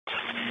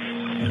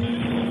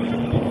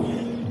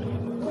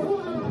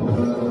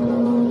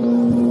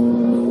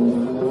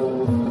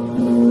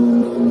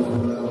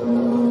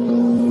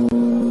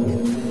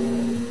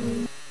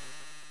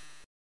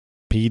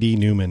P.D.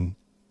 Newman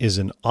is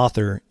an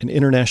author and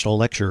international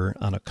lecturer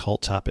on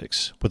occult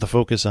topics with a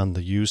focus on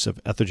the use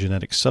of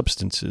entheogenetic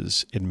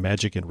substances in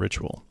magic and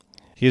ritual.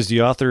 He is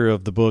the author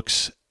of the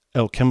books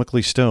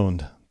Alchemically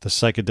Stoned, The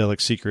Psychedelic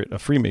Secret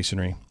of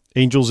Freemasonry,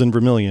 Angels in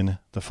Vermilion,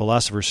 The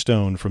Philosopher's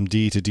Stone from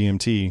D to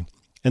DMT,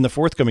 and the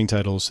forthcoming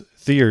titles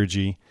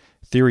Theurgy,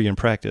 Theory and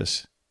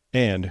Practice,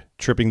 and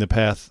Tripping the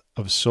Path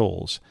of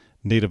Souls,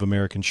 Native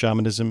American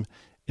Shamanism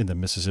in the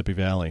Mississippi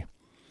Valley.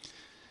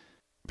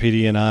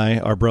 PD and I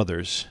are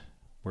brothers.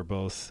 We're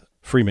both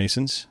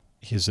Freemasons.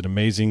 He's an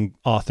amazing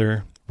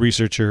author,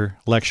 researcher,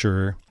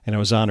 lecturer, and I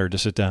was honored to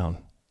sit down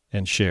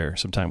and share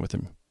some time with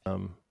him.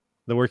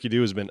 The work you do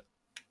has been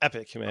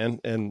epic, man,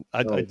 and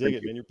I dig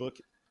it, man. Your book,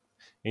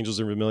 Angels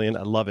in Vermilion,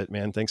 I love it,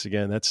 man. Thanks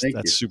again. That's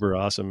super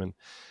awesome.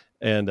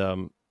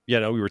 And we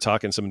were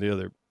talking some of the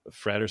other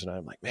fratters, and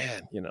I'm like,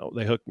 man,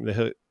 they hooked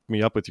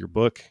me up with your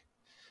book.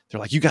 They're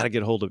like, you got to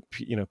get a hold of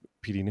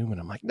PD Newman.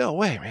 I'm like, no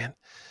way, man.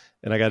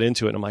 And I got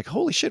into it and I'm like,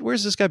 holy shit,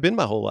 where's this guy been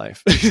my whole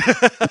life?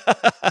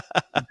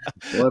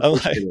 I'm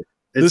like,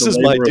 this is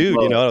my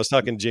dude. I was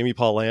talking to Jamie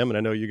Paul Lamb, and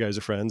I know you guys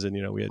are friends, and,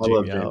 we had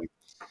Jamie out.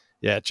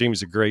 Yeah,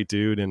 Jamie's a great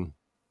dude. And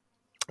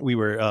we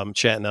were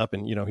chatting up,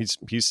 and,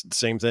 he's the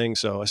same thing.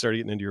 So I started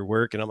getting into your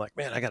work, and I'm like,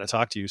 man, I got to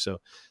talk to you. So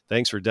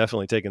thanks for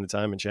definitely taking the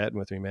time and chatting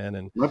with me, man.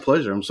 And my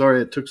pleasure. I'm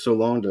sorry it took so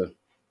long to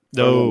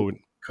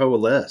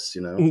coalesce,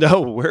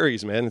 No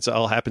worries, man. It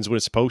all happens when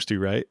it's supposed to,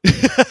 right?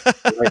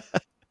 Right.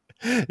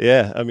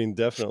 Yeah, I mean,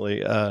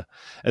 definitely.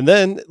 And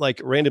then,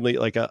 randomly,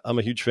 I'm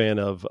a huge fan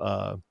of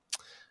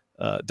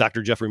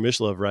Dr. Jeffrey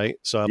Mishlove, right?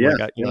 So I'm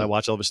I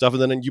watch all of his stuff,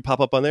 and then you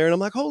pop up on there, and I'm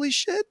like, holy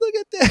shit, look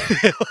at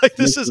that!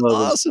 This is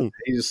awesome.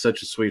 He's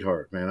such a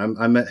sweetheart, man.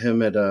 I met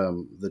him at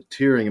the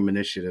Tyringham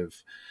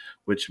Initiative,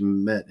 which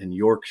met in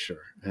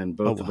Yorkshire, and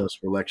both of us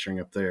were lecturing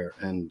up there,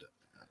 and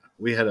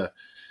we had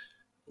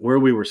where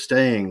we were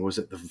staying was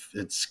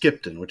at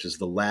Skipton, which is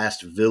the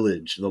last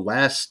village, the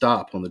last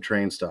stop on the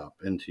train stop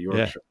into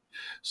Yorkshire. Yeah.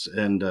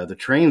 And the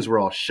trains were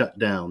all shut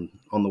down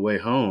on the way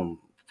home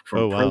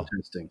from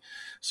protesting.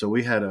 So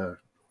we had a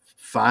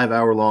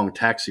 5-hour-long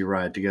taxi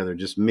ride together,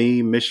 just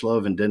me,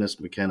 Mishlove, and Dennis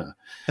McKenna.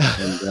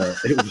 And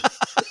it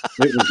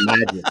was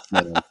magic,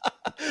 man.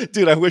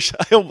 Dude, I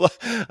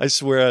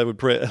swear I would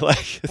pray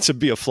to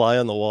be a fly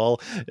on the wall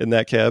in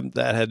that cab.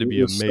 That had to be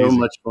amazing. So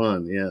much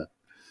fun, yeah.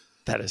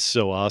 That is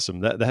so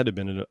awesome. That had to have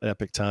been an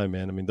epic time,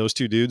 man. I mean, those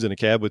two dudes in a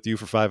cab with you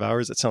for 5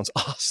 hours, that sounds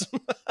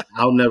awesome.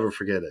 I'll never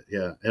forget it.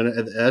 Yeah.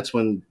 And that's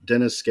when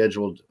Dennis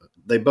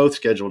they both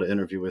scheduled an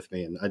interview with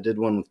me. And I did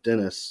one with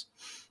Dennis.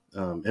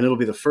 And it'll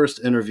be the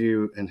first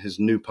interview in his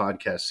new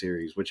podcast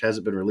series, which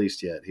hasn't been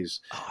released yet.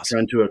 He's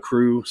trying to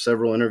accrue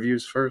several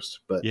interviews first,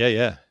 but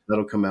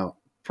that'll come out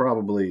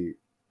probably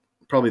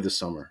this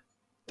summer.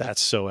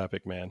 That's so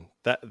epic, man.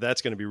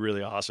 That's going to be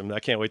really awesome.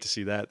 I can't wait to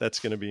see that. That's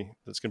going to be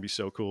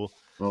so cool.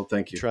 Well,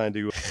 thank you. Trying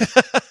to,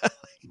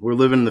 we're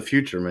living in the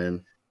future,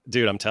 man.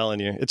 Dude, I'm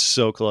telling you, it's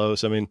so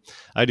close. I mean,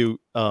 I do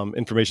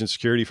information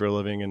security for a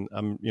living, and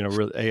I'm,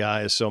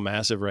 AI is so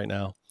massive right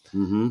now.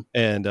 Mm-hmm.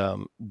 And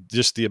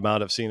just the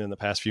amount I've seen in the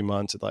past few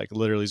months, it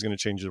literally is going to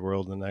change the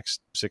world in the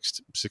next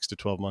six to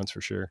 12 months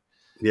for sure.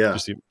 Yeah.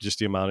 Just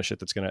the amount of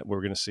shit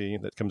we're going to see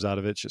that comes out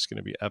of it's just going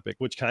to be epic,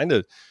 which kind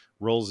of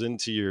rolls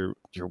into your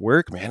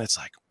work, man. It's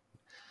like,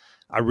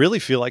 I really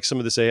feel like some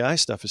of this AI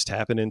stuff is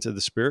tapping into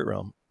the spirit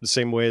realm the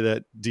same way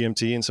that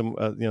DMT and some,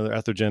 the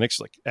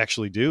entheogenics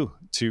actually do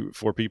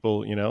for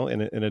people, in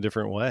a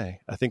different way.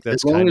 I think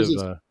that's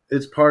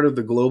it's part of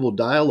the global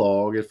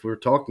dialogue. If we're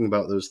talking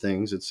about those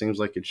things, it seems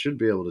like it should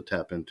be able to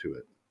tap into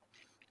it.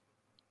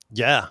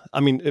 Yeah.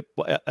 I mean,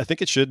 I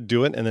think it should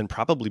do it, and then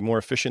probably more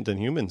efficient than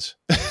humans.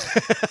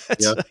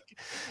 It's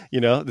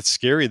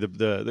scary.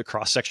 The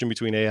cross section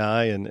between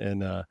AI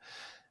and I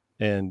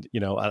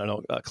don't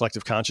know,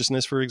 collective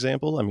consciousness, for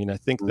example. I mean, I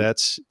think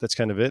that's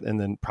kind of it. And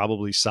then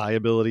probably psi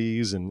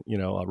abilities and,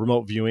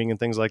 remote viewing and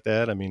things like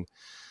that. I mean,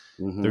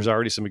 there's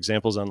already some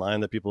examples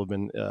online that people have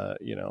been,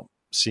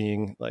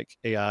 seeing like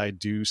AI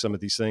do some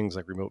of these things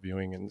like remote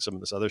viewing and some of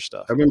this other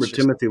stuff. I remember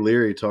Timothy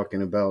Leary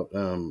talking about,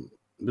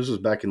 this was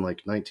back in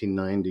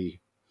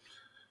 1990.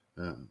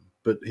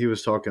 But he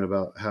was talking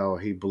about how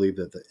he believed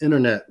that the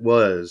internet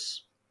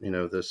was,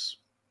 this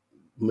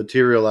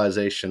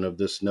materialization of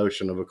this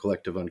notion of a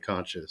collective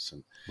unconscious.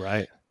 And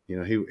right.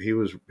 He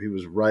was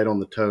right on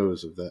the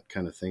toes of that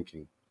kind of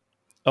thinking.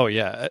 Oh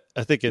yeah.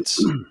 I think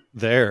it's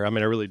there. I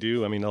mean, I really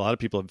do. I mean, a lot of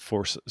people have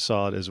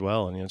foresaw it as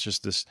well. And it's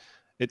just this,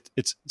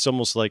 it's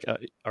almost like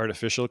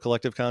artificial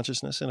collective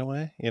consciousness in a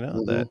way,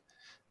 that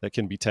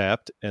can be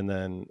tapped. And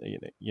then,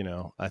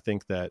 I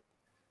think that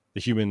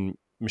the human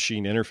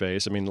machine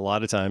interface, I mean, a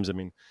lot of times,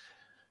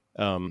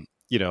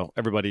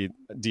 everybody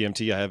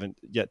DMT, I haven't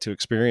yet to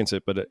experience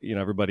it, but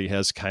everybody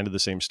has kind of the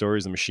same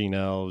stories. The machine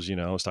elves,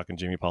 I was talking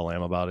to Jimmy Paul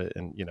Lamb about it,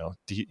 and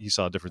he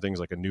saw different things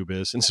like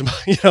Anubis and some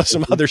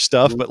some other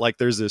stuff, but like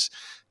there's this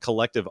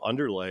collective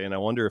underlay, and I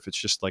wonder if it's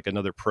just like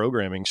another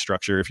programming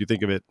structure, if you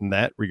think of it in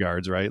that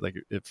regards, right? Like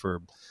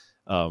for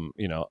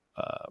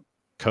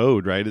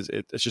code, right?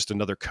 It's just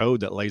another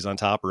code that lays on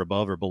top or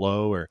above or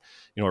below, or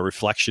a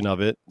reflection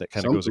of it that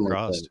kind of goes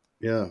across. Like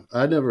yeah,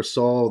 I never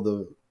saw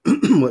the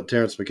what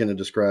Terrence McKenna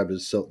described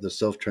as the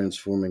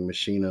self-transforming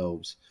machine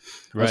elves.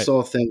 Right. I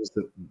saw things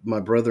that my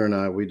brother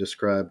and we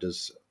described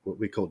as what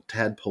we called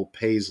tadpole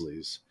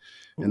paisleys,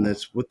 and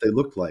that's what they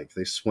looked like.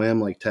 They swam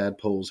like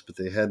tadpoles, but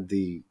they had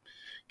the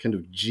kind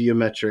of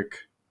geometric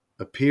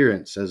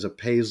appearance as a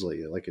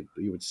paisley, like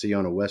you would see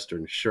on a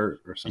Western shirt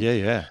or something.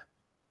 Yeah.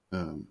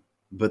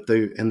 But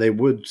they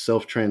would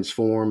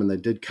self-transform, and they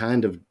did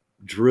kind of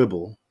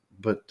dribble,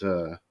 but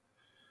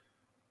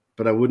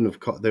I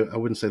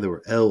wouldn't say they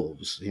were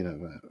elves,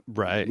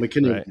 Right.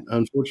 McKinney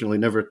unfortunately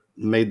never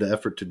made the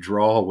effort to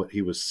draw what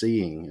he was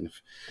seeing, and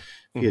if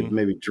he had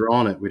maybe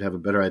drawn it, we'd have a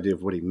better idea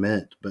of what he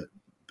meant. But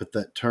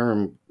that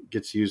term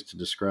gets used to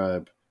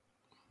describe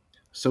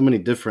so many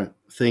different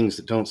things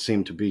that don't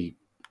seem to be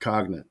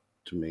cognate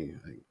to me.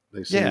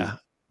 They seem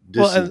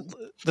well, and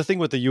the thing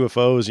with the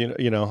UFOs,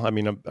 I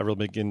mean, I'm really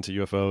big into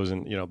UFOs,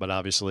 and but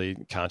obviously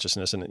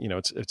consciousness, and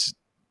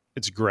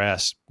it's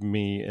grasped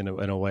me in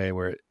a way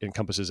where it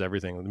encompasses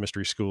everything. The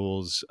mystery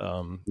schools,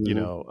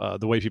 the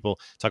way people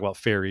talk about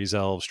fairies,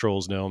 elves,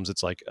 trolls, gnomes.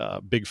 It's like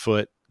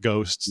Bigfoot,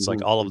 ghosts. It's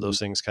like all of those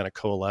things kind of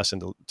coalesce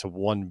into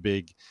one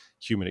big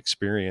human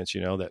experience.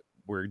 That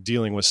we're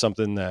dealing with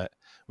something that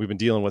we've been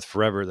dealing with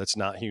forever. That's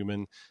not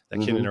human. That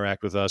can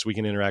interact with us. We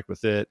can interact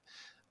with it.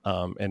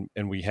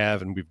 And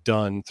we've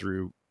done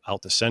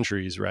throughout the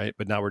centuries, right?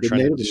 But now we're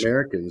trying Native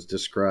Americans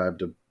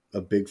described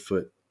a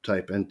Bigfoot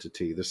type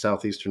entity, the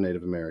Southeastern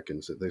Native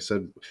Americans. They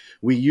said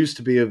we used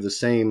to be of the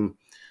same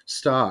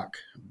stock,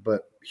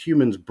 but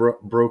humans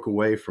broke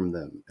away from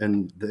them,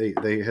 and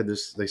they had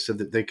this. They said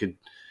that they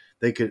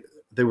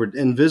were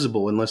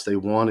invisible unless they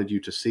wanted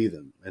you to see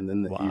them, and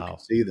then you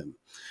could see them.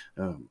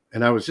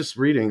 And I was just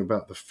reading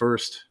about the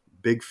first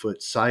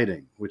Bigfoot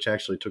sighting, which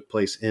actually took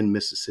place in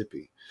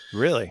Mississippi.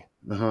 Really?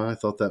 I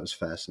thought that was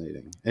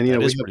fascinating. And, we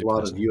have a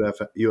lot of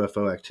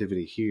UFO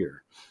activity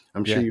here.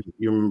 I'm sure you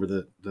remember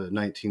the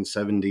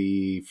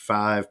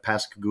 1975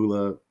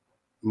 Pascagoula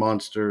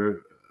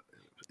monster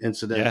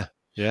incident.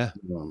 Yeah.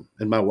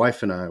 And my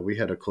wife and we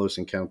had a close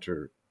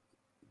encounter,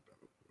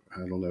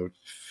 I don't know,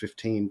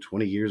 15,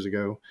 20 years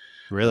ago.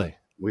 Really?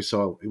 We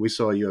saw a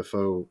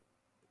UFO.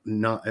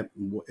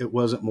 It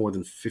wasn't more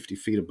than 50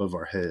 feet above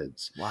our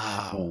heads.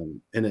 Wow.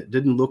 And it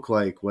didn't look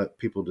like what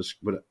people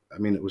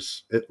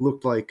it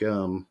looked like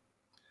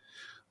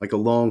a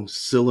long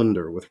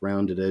cylinder with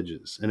rounded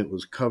edges, and it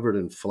was covered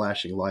in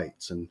flashing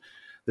lights. And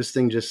this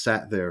thing just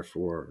sat there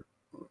for,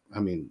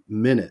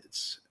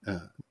 minutes.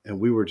 And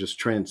we were just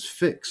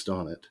transfixed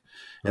on it.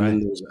 And then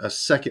there was a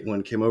second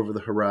one came over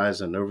the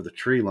horizon, over the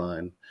tree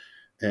line,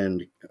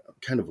 and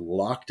kind of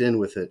locked in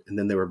with it. And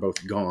then they were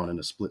both gone in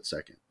a split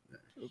second.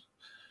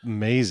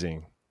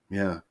 Amazing.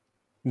 Yeah.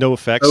 No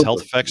effects,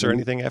 health effects or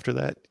anything after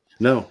that?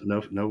 No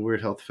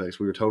weird health effects.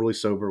 We were totally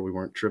sober. We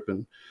weren't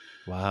tripping.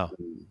 Wow.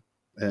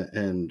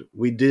 And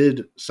we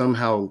did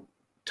somehow,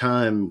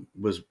 time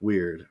was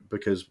weird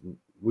because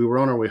we were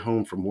on our way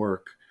home from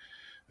work.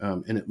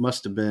 And it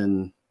must've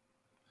been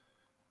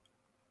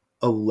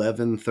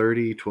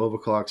 11:30, 12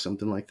 o'clock,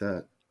 something like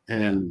that.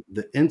 And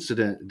the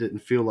incident didn't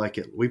feel like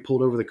it. We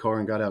pulled over the car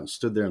and got out and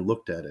stood there and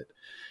looked at it.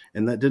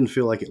 And that didn't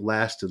feel like it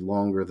lasted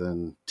longer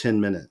than 10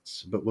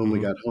 minutes. But when we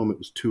got home, it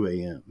was 2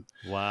 a.m.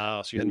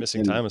 Wow. So you had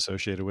missing time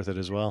associated with it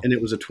as well. And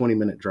it was a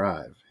 20-minute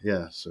drive.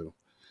 Yeah. So.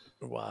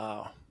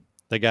 Wow.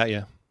 They got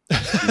you.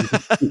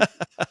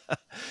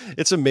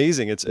 It's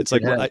amazing. It's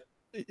like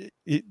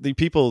the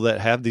people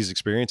that have these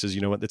experiences,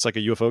 it's like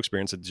a UFO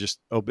experience.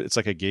 It's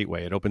like a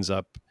gateway. It opens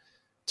up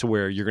to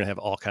where you're going to have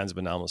all kinds of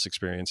anomalous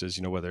experiences,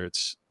 whether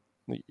it's,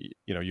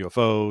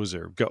 UFOs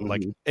or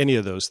like any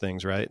of those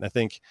things. Right. And I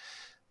think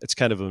it's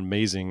kind of an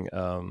amazing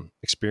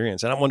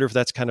experience. And I wonder if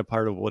that's kind of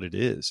part of what it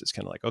is. It's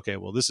kind of like, okay,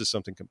 well, this is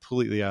something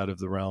completely out of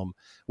the realm,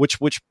 which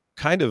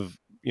kind of,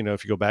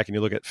 if you go back and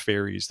you look at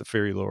fairies, the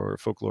fairy lore,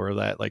 folklore of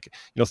that, like,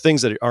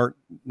 things that aren't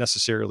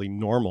necessarily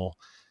normal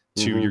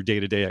to your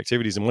day-to-day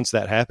activities. And once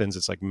that happens,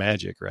 it's like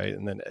magic, right?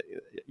 And then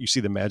you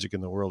see the magic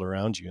in the world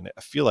around you. And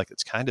I feel like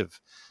it's kind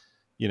of,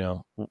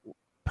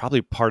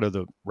 probably part of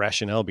the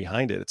rationale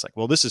behind it. It's like,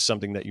 well, this is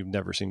something that you've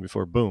never seen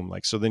before. Boom.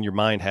 Like, so then your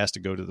mind has to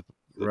go to the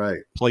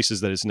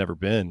places that it's never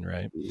been.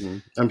 Right.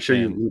 I'm sure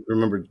you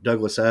remember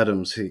Douglas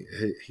Adams.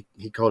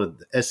 He called it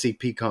the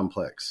SCP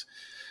complex.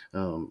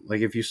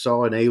 Like if you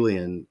saw an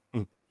alien,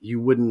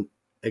 you wouldn't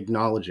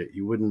acknowledge it.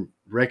 You wouldn't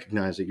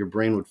recognize it. Your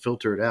brain would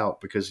filter it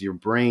out because your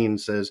brain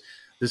says,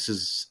 this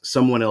is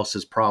someone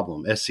else's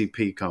problem.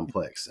 SCP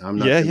complex. We're not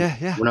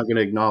going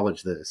to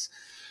acknowledge this.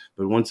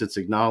 But once it's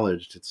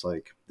acknowledged, it's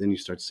like, then you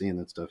start seeing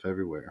that stuff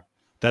everywhere.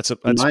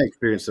 In my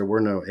experience, there were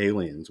no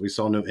aliens. We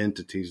saw no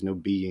entities, no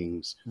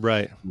beings.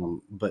 Right.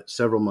 But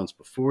several months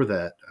before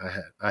that,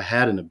 I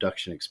had an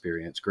abduction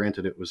experience.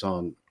 Granted, it was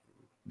on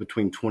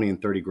between 20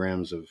 and 30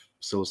 grams of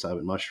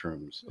psilocybin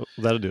mushrooms.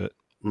 That'll do it.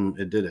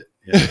 It did it.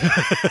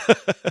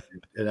 Yeah.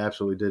 It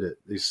absolutely did it.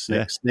 These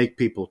snake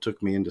people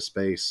took me into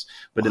space.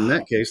 But in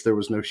that case, there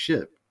was no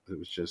ship. It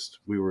was just,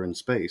 we were in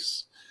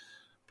space.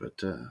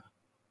 But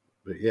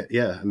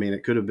yeah. I mean,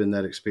 it could have been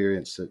that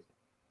experience that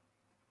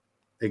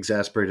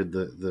exasperated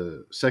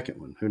the second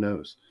one. Who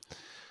knows?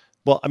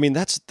 Well, I mean,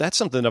 that's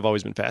something I've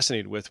always been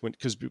fascinated with,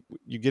 because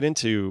you get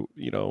into,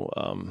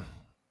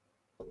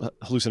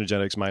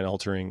 hallucinogenics, mind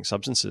altering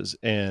substances,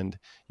 and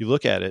you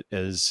look at it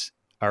as,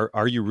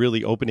 are you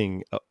really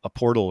opening a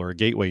portal or a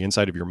gateway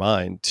inside of your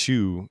mind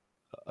to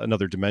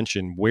another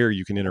dimension where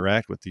you can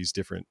interact with these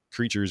different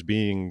creatures,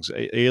 beings,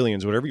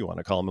 aliens, whatever you want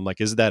to call them? I'm like,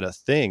 is that a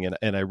thing?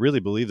 And I really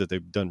believe that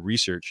they've done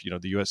research.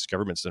 The U.S.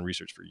 government's done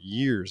research for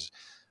years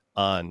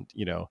on,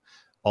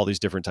 all these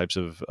different types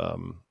of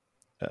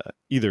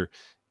either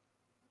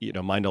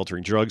mind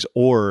altering drugs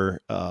or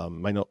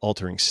mind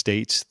altering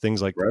states,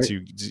 things like to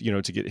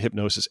get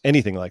hypnosis,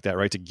 anything like that,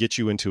 right? To get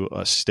you into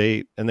a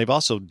state. And they've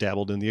also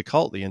dabbled in the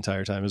occult the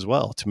entire time as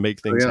well, to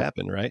make things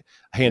happen, right?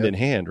 Hand in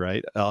hand,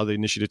 right? The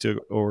initiative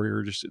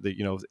or just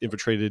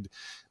infiltrated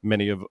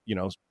many of,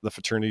 the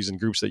fraternities and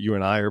groups that you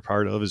and I are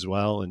part of as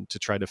well. And to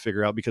try to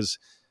figure out, because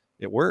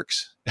it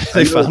works.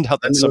 They found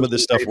out that some of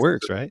this stuff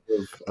works, right?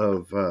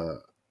 Of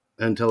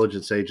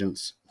intelligence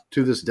agents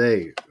to this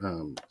day,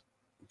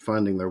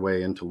 finding their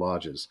way into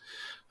lodges.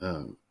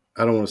 I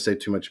don't want to say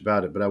too much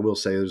about it, but I will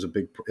say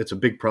it's a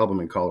big problem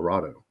in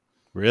Colorado.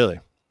 Really?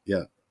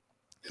 Yeah.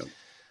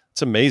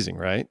 It's amazing,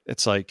 right?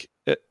 It's like,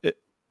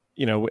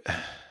 you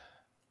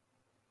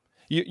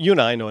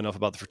and I know enough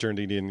about the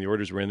fraternity and the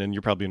orders we're in, and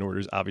you're probably in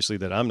orders, obviously,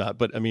 that I'm not,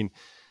 but I mean,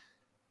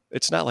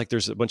 it's not like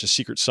there's a bunch of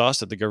secret sauce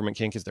that the government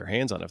can't get their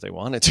hands on if they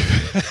wanted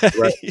to.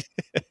 Right.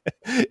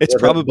 It's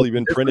probably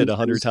been printed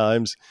 100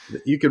 times.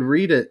 You could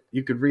read it.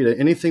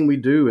 Anything we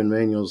do in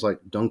manuals like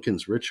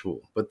Duncan's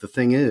Ritual. But the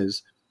thing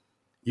is,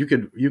 you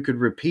could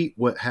repeat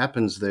what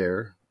happens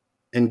there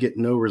and get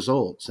no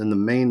results. And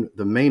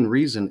the main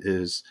reason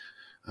is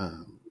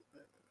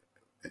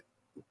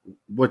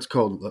what's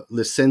called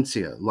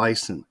licencia,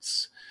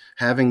 license.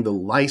 Having the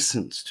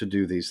license to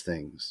do these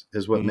things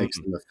is what makes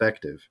them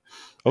effective.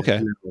 Okay.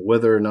 And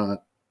whether or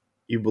not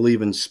you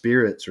believe in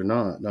spirits or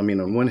not. I mean,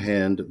 on one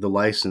hand, the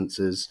license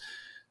is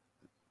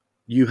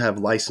you have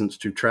license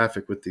to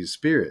traffic with these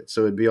spirits.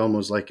 So it'd be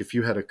almost like if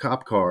you had a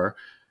cop car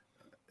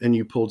and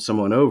you pulled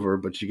someone over,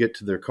 but you get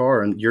to their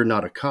car and you're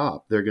not a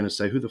cop, they're going to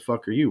say, who the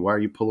fuck are you? Why are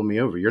you pulling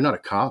me over? You're not a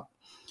cop.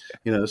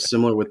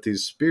 Similar with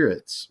these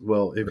spirits.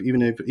 Well,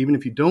 even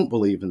if you don't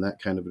believe in that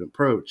kind of an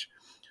approach,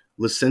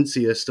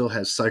 licencia still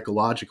has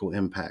psychological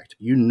impact.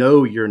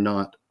 You're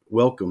not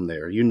welcome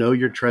there.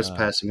 You're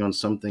trespassing on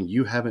something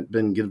you haven't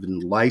been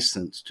given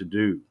license to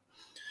do.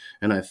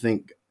 And I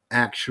think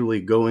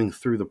actually going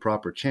through the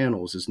proper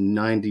channels is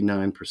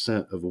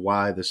 99% of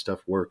why this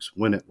stuff works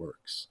when it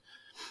works.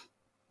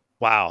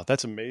 Wow,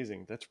 that's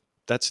amazing.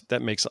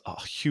 That makes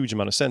a huge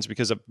amount of sense,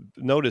 because I've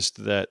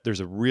noticed that there's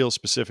a real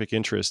specific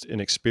interest in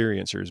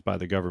experiencers by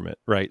the government,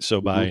 right?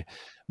 So by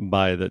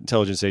the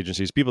intelligence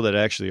agencies, people that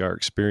actually are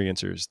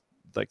experiencers,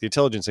 like the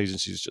intelligence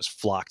agencies just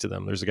flock to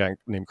them. There's a guy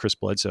named Chris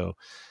Bledsoe,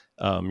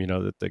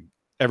 that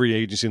every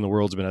agency in the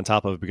world's been on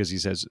top of, because he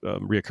has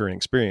reoccurring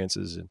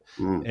experiences,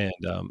 and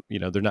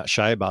they're not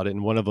shy about it.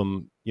 And one of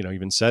them,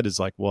 even said is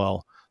like,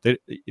 well, they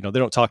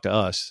don't talk to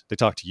us, they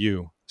talk to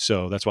you.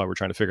 So that's why we're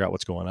trying to figure out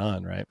what's going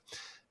on. Right.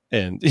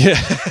 And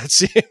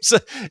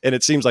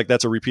it seems like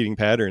that's a repeating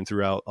pattern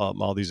throughout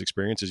all these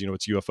experiences.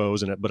 It's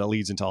UFOs, but it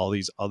leads into all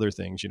these other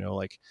things,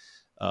 like,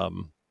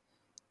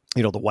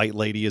 the white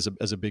lady is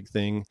a big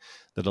thing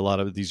that a lot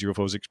of these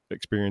UFOs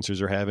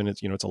experiencers are having.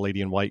 It's, it's a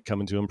lady in white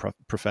coming to them,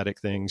 prophetic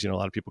things. A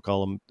lot of people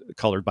call them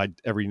colored by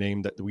every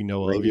name that we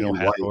know lady of,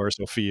 Hathor,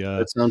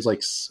 Sophia. It sounds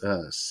like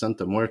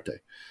Santa Muerte,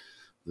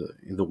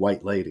 the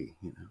white lady.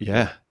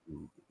 Yeah.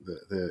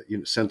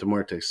 The Santa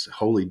Muerte's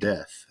holy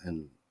death.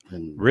 And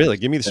really,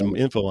 give me some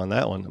info on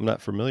that one. I'm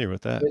not familiar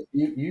with that.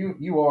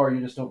 You are,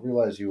 you just don't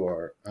realize you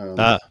are.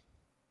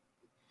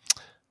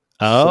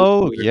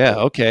 Yeah.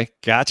 Okay.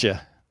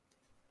 Gotcha.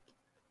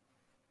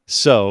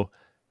 So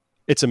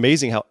it's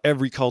amazing how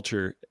every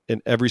culture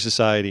in every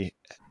society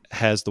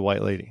has the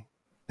white lady.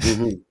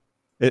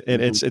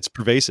 It's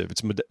pervasive.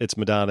 It's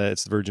Madonna.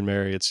 It's the Virgin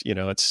Mary. It's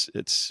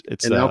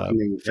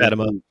alchemy,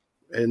 Fatima.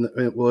 And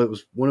it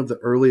was one of the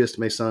earliest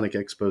Masonic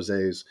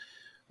exposés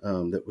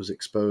that was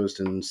exposed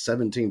in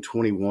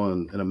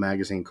 1721 in a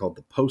magazine called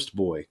The Post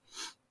Boy,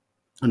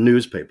 a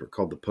newspaper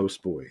called The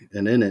Post Boy.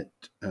 And in it,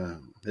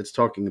 it's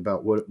talking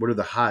about what are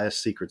the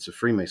highest secrets of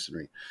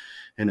Freemasonry.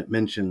 And it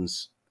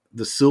mentions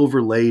the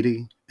Silver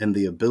Lady and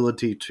the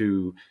ability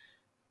to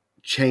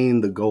chain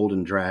the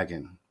Golden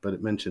Dragon. But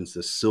it mentions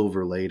the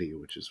Silver Lady,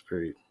 which is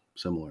very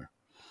similar.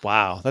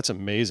 Wow, that's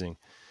amazing.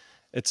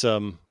 It's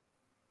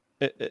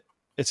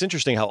it's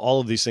interesting how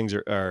all of these things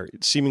are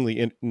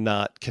seemingly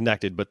not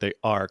connected, but they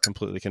are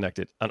completely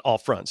connected on all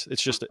fronts.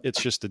 It's just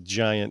a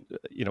giant,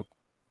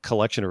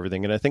 collection of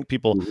everything. And I think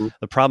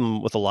the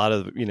problem with a lot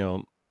of,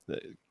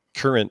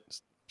 current,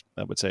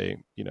 I would say,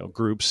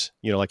 groups,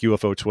 like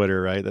UFO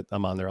Twitter, right? That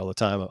I'm on there all the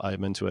time.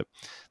 I'm into it.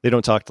 They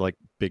don't talk to like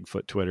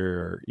Bigfoot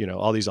Twitter or,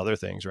 all these other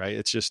things, right?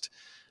 It's just,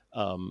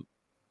 and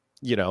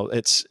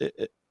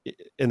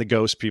the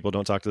ghost people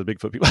don't talk to the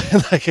Bigfoot people.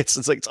 Like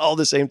it's like, it's all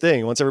the same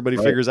thing. Once everybody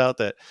figures out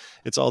that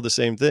it's all the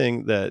same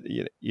thing, that,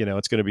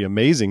 it's going to be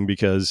amazing,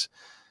 because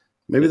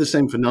maybe the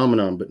same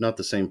phenomenon, but not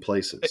the same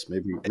places.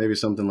 Maybe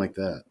something like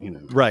that,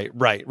 Right.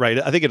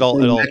 I think it all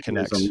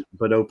connects,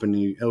 but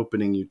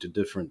opening you to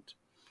different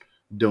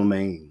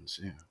domains.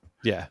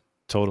 Yeah,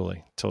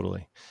 totally.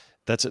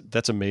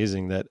 That's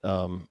amazing that,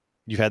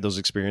 you had those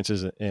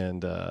experiences,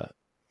 and,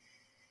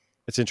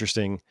 it's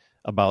interesting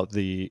about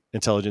the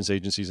intelligence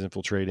agencies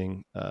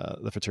infiltrating,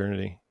 the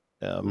fraternity.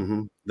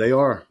 They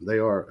are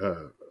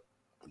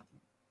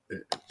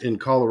in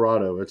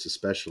Colorado. It's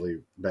especially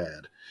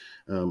bad.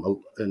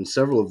 And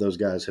several of those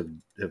guys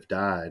have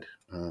died,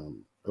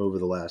 over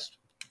the last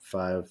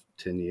 5-10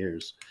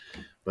 years.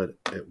 But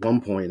at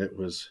one point it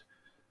was,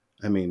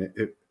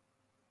 it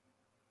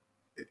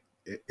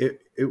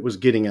was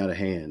getting out of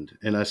hand.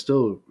 And I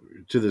still,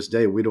 to this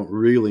day, we don't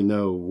really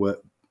know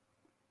what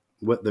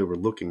they were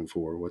looking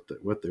for, what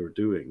they were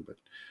doing, but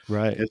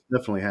it's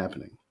definitely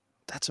happening.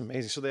 That's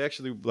amazing. So they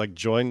actually like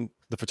joined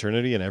the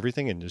fraternity and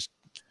everything, and just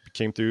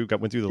went through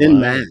the in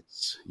line.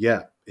 mass.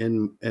 Yeah.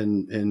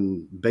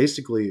 And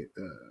basically,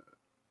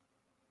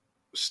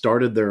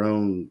 started their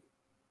own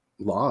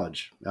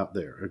lodge out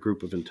there, a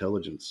group of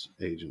intelligence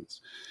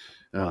agents.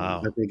 Wow.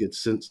 I think it's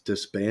since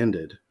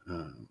disbanded.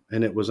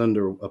 And it was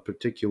under a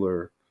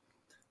particular,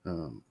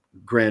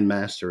 Grand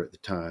Master at the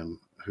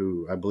time,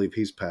 who I believe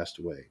he's passed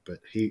away, but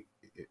it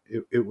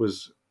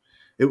was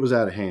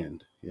out of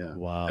hand. Yeah.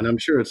 Wow. And I'm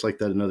sure it's like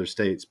that in other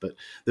states, but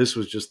this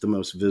was just the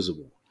most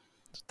visible.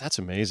 That's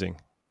amazing.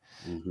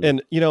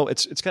 And,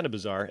 it's kind of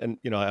bizarre. And,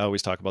 I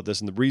always talk about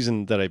this. And the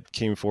reason that I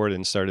came forward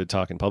and started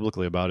talking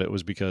publicly about it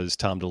was because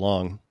Tom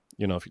DeLonge,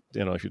 if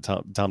you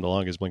Tom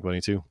DeLonge is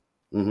Blink-182,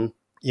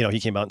 he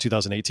came out in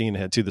 2018 and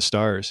had To the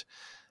Stars,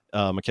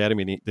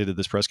 Academy. And they did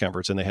this press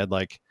conference, and they had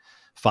like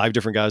 5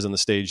 different guys on the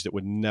stage that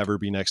would never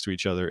be next to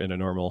each other in a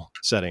normal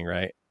setting.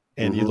 Right.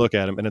 And you look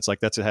at them, and it's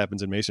like, that's what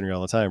happens in Masonry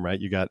all the time, right?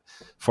 You got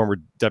former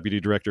deputy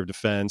director of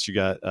defense, you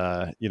got,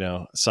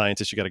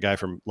 scientists, you got a guy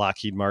from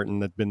Lockheed Martin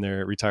that's been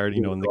there, retired,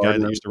 and the guy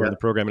that used to run the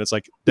program. And it's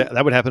like,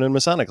 that would happen in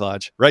Masonic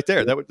Lodge right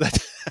there.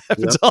 That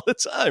happens all the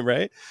time,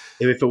 right?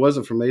 If it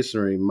wasn't for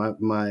Masonry,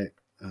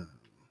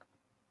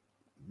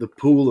 the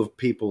pool of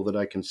people that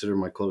I consider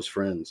my close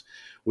friends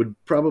would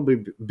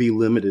probably be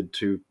limited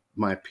to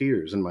my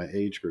peers in my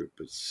age group.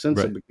 But since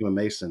I became a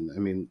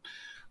Mason,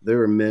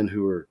 there are men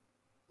who are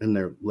in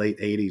their late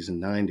 80s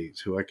and 90s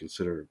who I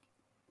consider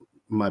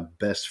my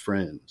best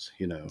friends.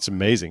 It's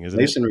amazing, isn't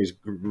Masonry is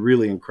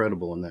really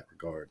incredible in that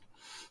regard.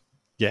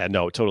 Yeah,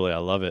 no, totally. I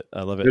love it.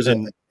 There's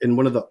in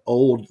one of the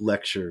old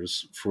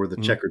lectures for the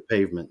checkered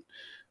pavement,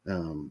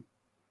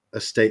 a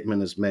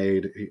statement is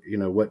made,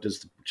 what does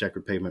the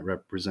checkered pavement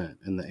represent?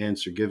 And the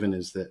answer given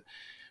is that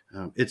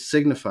it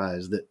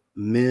signifies that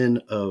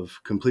men of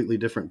completely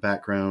different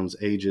backgrounds,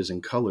 ages,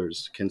 and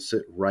colors can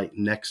sit right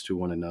next to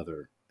one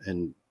another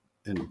and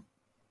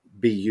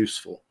be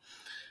useful.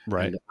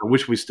 Right. And I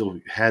wish we still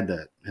had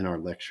that in our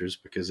lectures,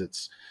 because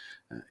it's,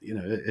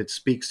 it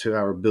speaks to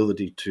our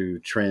ability to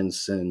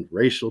transcend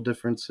racial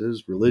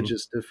differences,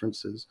 religious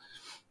differences.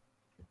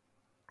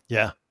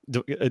 Yeah.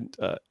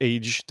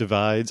 Age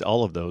divides,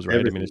 all of those, right?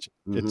 Everything.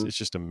 It's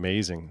just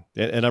amazing.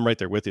 And I'm right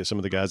there with you. Some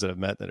of the guys that I've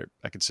met that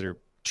I consider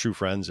true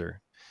friends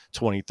are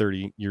 20,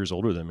 30 years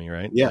older than me.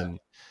 Right. Yeah.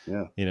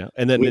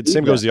 And then the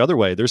same goes the other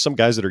way. There's some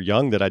guys that are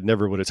young that I'd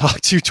never would have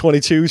talked to,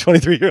 22,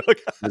 23-year-old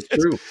guys. That's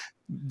true.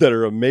 That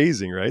are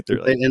amazing, right?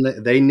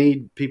 And they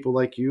need people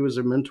like you as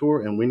a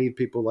mentor, and we need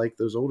people like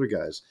those older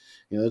guys.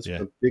 It's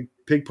a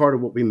big part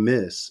of what we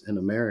miss in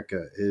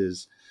America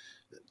is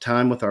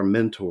time with our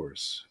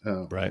mentors.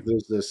 Right.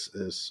 There's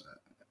this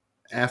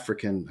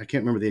African, I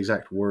can't remember the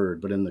exact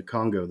word, but in the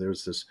Congo,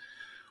 there's this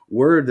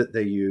word that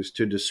they use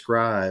to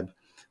describe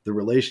the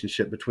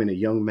relationship between a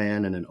young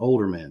man and an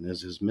older man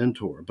as his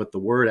mentor. But the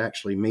word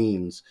actually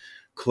means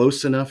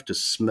close enough to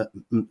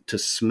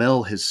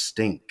smell his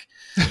stink.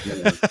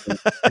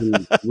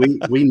 And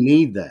we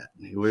need that.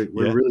 We're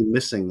really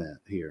missing that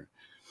here.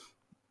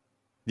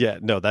 Yeah,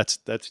 no, that's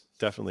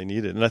definitely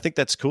needed. And I think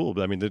that's cool.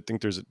 But I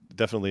think there's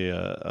definitely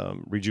a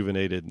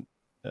rejuvenated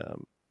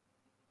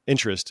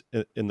interest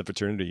in the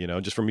fraternity,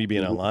 just from me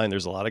being online.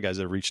 There's a lot of guys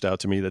that have reached out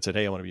to me that said,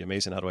 "Hey, I want to be a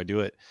Mason. How do I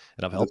do it?"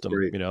 And I've helped them,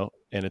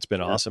 and it's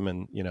been awesome.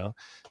 And,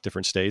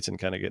 different states and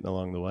kind of getting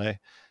along the way.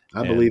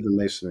 I believe in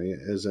Masonry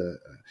as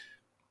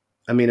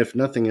if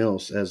nothing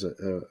else, as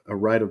a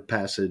rite of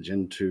passage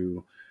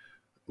into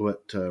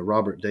what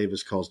Robert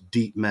Davis calls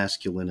deep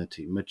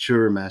masculinity,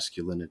 mature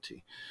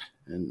masculinity.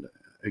 And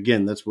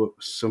again, that's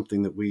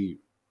something that we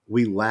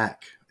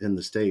lack in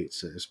the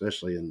States,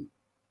 especially in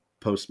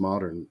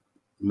postmodern,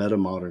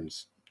 meta-modern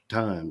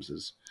times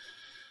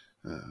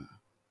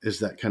is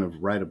that kind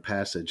of rite of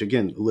passage.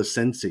 Again,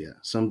 licentia.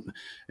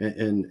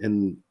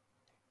 And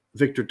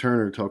Victor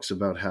Turner talks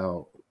about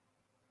how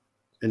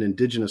in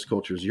indigenous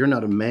cultures, you're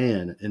not a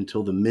man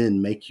until the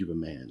men make you a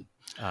man.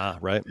 Ah,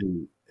 right.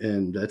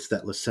 And that's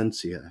that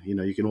licentia. You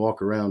know, you can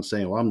walk around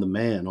saying, well, I'm the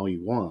man all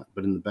you want.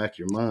 But in the back of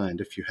your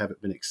mind, if you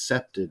haven't been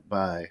accepted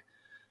by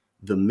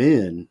the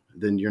men,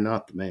 then you're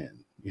not the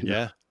man. You know?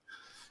 Yeah.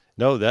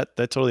 No, that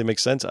totally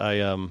makes sense.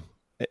 I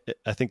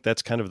think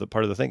that's kind of the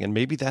part of the thing. And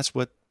maybe that's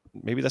what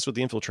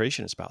the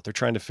infiltration is about. They're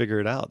trying to figure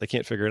it out. They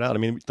can't figure it out. I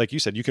mean, like you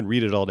said, you can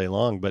read it all day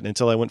long, but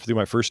until I went through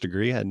my first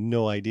degree, I had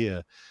no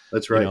idea.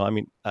 That's right. You know, I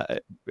mean,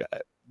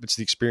 it's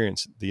the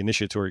experience, the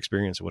initiatory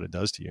experience of what it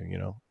does to you, you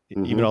know,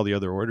 Mm-hmm. even all the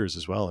other orders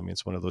as well. I mean,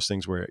 it's one of those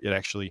things where it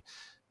actually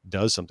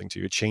does something to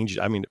you. It changes.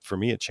 I mean, for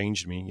me, it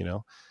changed me, you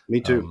know. Me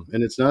too.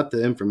 And it's not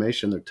the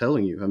information they're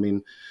telling you. I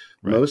mean,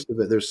 Right. most of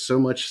it, there's so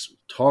much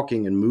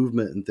talking and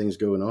movement and things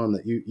going on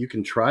that you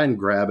can try and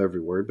grab every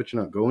word, but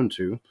you're not going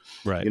to.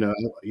 Right. You know,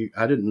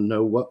 I didn't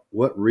know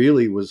what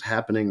really was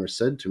happening or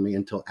said to me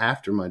until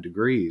after my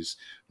degrees,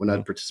 when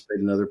I'd participate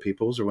in other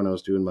people's or when I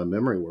was doing my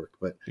memory work.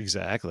 But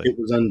Exactly. it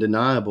was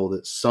undeniable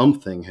that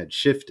something had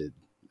shifted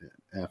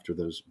after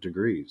those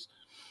degrees.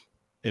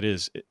 It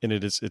is. And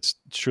it's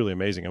truly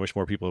amazing. I wish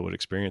more people would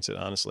experience it.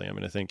 Honestly. I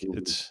mean, I think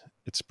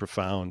it's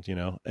profound, you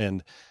know,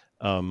 and,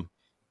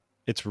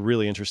 it's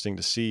really interesting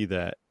to see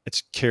that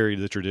it's carried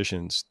the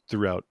traditions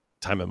throughout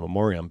time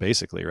immemorial,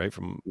 basically, right?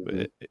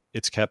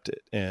 It's kept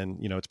it, and,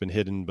 you know, it's been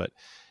hidden, but,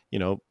 you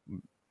know,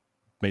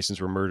 Masons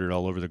were murdered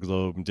all over the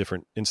globe in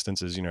different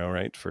instances, you know,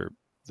 right? For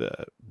the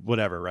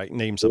whatever, right?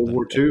 Name something.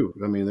 World War II.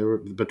 I mean, there were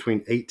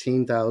between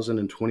 18,000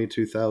 and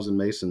 22,000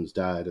 Masons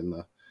died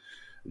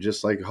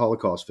just like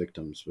Holocaust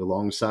victims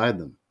alongside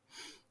them.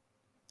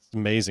 It's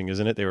amazing,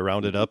 isn't it? They were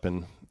rounded up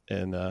and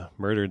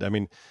murdered. I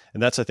mean,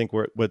 and that's, I think,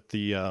 what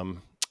the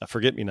a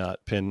forget-me-not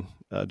pin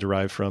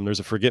derived from. There's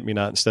a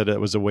forget-me-not instead. It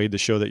was a way to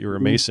show that you were a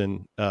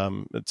Mason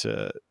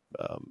to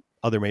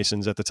other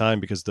Masons at the time,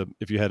 because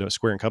if you had a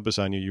square and compass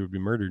on you, you would be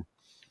murdered.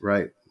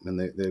 Right, and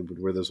they would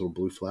wear those little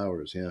blue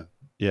flowers.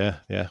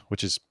 Yeah,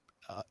 which is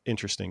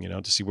interesting, you know,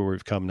 to see where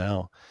we've come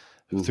now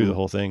through the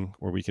whole thing,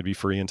 where we could be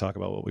free and talk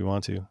about what we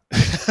want to.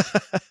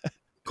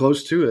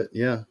 Close to it,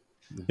 yeah.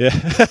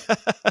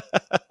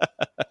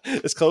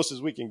 As close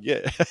as we can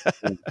get.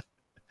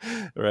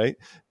 Right,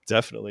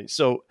 definitely.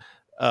 So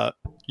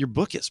your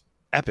book is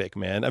epic,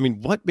 man. I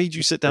mean, what made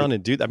you sit down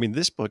and do that? I mean,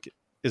 this book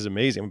is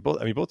amazing.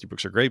 Both your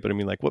books are great, but I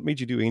mean, like, what made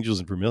you do Angels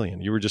and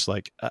Vermilion? You were just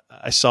like,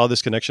 I saw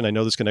this connection. I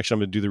know this connection. I'm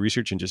going to do the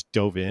research, and just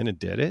dove in and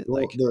did it.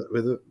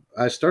 Well,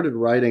 I started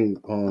writing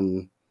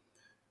on.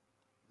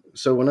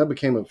 So when I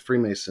became a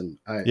Freemason,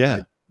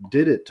 I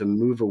did it to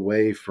move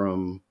away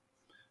from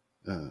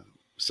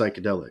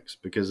psychedelics,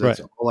 because that's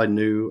all I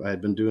knew. I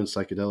had been doing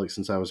psychedelics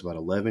since I was about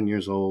 11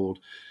 years old.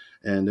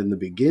 And in the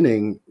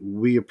beginning,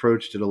 we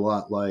approached it a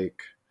lot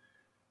like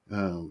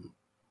the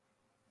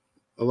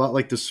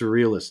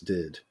Surrealists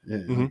did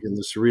in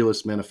the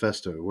Surrealist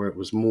Manifesto, where it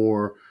was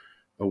more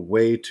a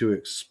way to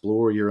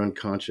explore your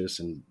unconscious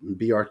and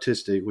be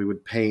artistic. We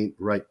would paint,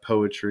 write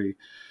poetry.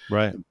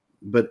 Right.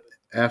 But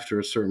after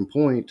a certain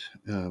point,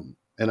 and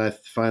I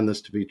find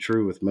this to be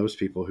true with most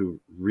people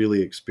who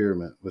really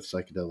experiment with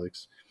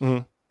psychedelics,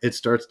 it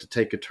starts to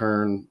take a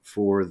turn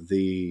for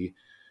the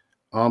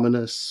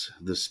ominous,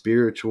 the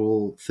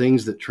spiritual,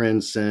 things that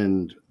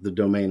transcend the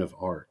domain of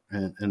art.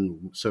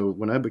 And so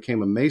when I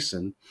became a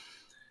Mason,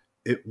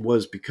 it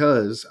was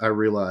because I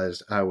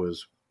realized I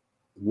was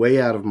way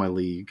out of my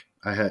league.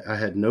 I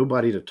had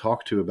nobody to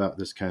talk to about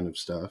this kind of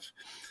stuff.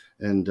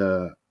 And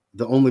the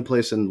only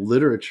place in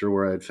literature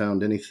where I had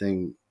found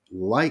anything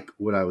like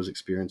what I was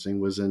experiencing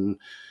was in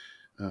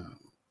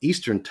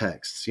Eastern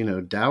texts, you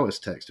know,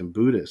 Taoist texts and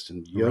Buddhist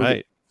and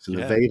yoga and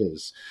the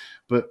Vedas.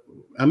 But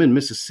I'm in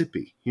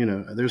Mississippi, you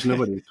know, there's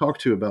nobody to talk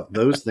to about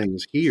those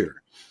things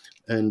here.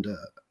 And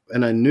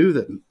I knew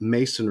that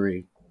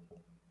Masonry,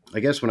 I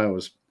guess when I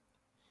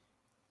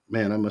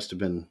must have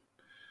been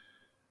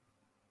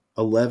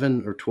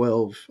 11 or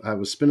 12. I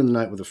was spending the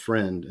night with a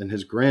friend, and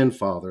his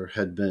grandfather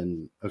had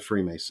been a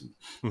Freemason.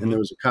 And there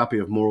was a copy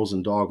of Morals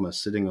and Dogma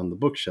sitting on the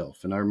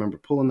bookshelf. And I remember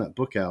pulling that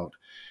book out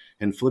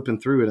and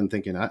flipping through it and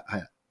thinking,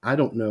 I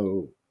don't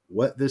know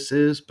what this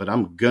is, but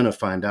I'm going to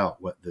find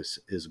out what this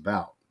is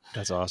about.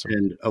 That's awesome.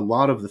 And a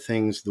lot of the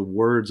things, the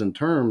words and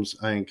terms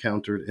I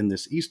encountered in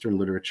this Eastern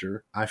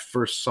literature, I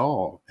first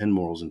saw in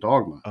Morals and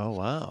Dogma. Oh,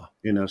 wow.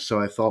 You know, so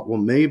I thought, well,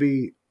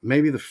 maybe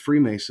the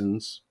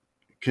Freemasons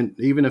can,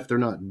 even if they're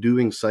not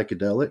doing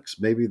psychedelics,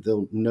 maybe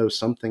they'll know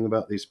something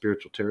about these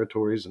spiritual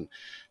territories and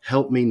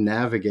help me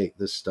navigate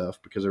this stuff,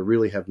 because I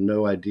really have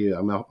no idea.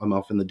 I'm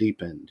off in the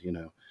deep end, you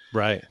know?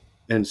 Right.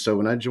 And so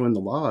when I joined the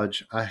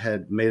lodge, I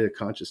had made a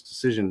conscious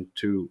decision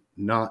to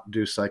not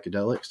do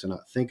psychedelics, to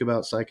not think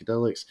about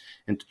psychedelics,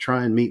 and to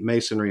try and meet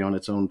Masonry on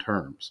its own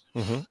terms.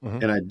 Mm-hmm,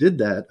 mm-hmm. And I did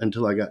that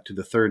until I got to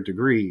the third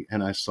degree,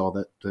 and I saw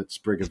that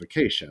sprig of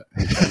acacia.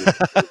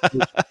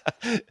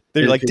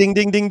 They're like, ding,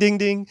 ding, ding, ding,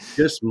 ding.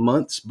 Just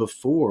months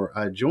before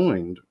I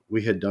joined,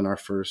 we had done our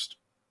first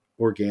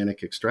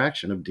organic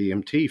extraction of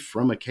DMT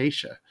from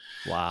acacia.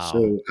 Wow.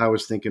 So I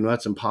was thinking, well,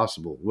 that's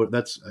impossible.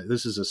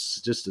 This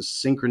is just a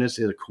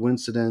synchronicity, a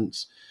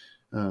coincidence.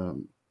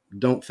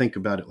 Don't think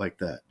about it like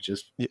that.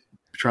 Just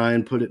try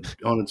and put it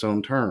on its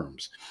own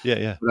terms.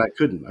 Yeah. But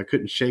I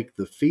couldn't shake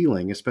the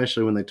feeling,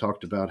 especially when they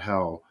talked about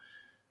how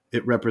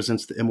it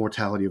represents the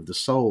immortality of the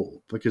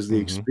soul, because the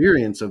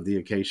experience of the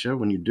acacia,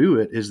 when you do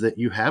it, is that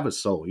you have a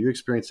soul. You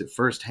experience it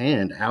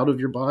firsthand, out of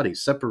your body,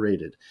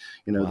 separated,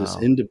 this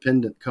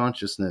independent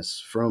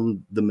consciousness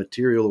from the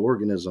material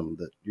organism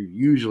that you're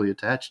usually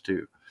attached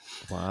to.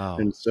 Wow.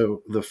 And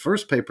so the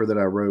first paper that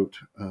I wrote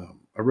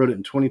it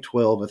in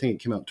 2012. I think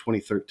it came out in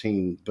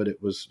 2013, but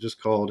it was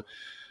just called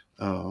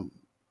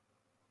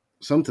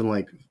something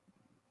like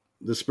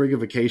The Sprig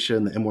of Acacia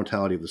and the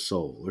Immortality of the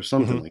Soul, or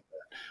something like that.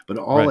 But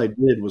all I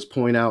did was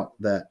point out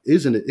that,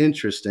 isn't it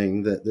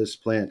interesting that this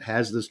plant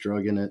has this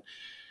drug in it,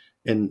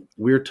 and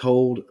we're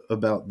told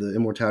about the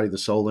immortality of the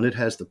soul, and it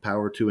has the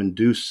power to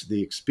induce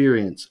the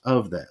experience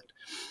of that.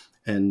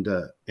 And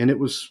it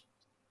was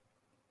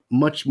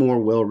much more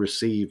well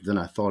received than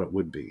I thought it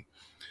would be.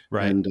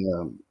 Right.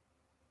 And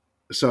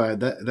so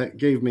that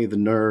gave me the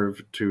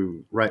nerve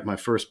to write my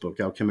first book,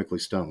 Alchemically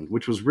Stoned,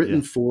 which was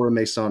written for a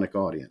Masonic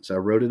audience. I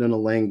wrote it in a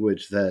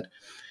language that,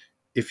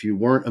 if you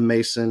weren't a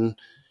Mason,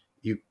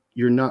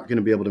 you're not going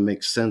to be able to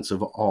make sense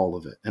of all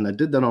of it. And I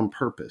did that on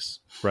purpose.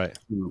 Right.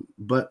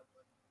 But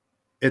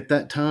at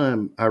that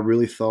time, I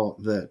really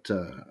thought that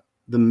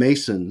the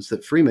Masons,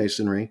 that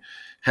Freemasonry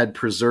had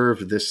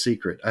preserved this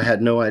secret. I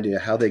had no idea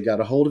how they got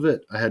a hold of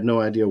it. I had no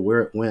idea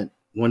where it went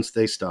once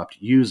they stopped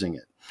using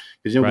it.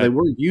 Because, they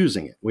were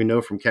using it. We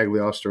know from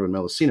Cagliostro and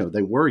Melissino,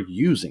 they were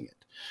using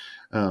it.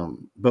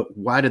 But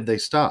why did they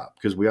stop?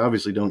 Because we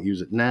obviously don't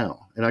use it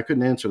now. And I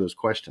couldn't answer those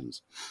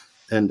questions.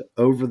 And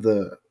over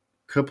the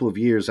couple of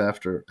years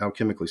after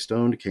Alchemically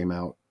Stoned came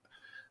out,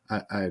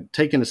 I had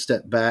taken a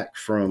step back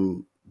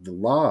from the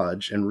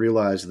lodge and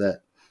realized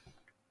that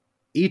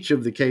each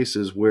of the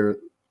cases where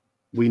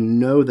we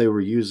know they were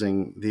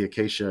using the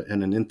acacia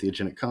in an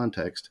entheogenic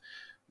context,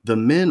 the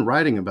men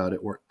writing about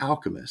it were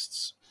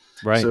alchemists.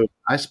 Right. So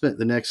I spent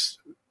the next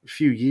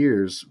few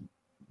years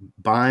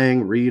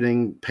buying,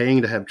 reading,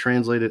 paying to have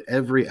translated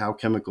every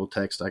alchemical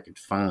text I could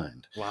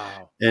find.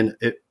 Wow. And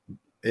it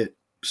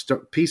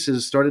started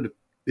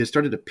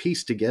to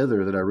piece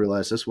together that I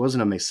realized this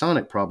wasn't a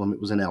Masonic problem. It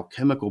was an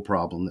alchemical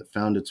problem that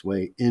found its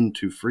way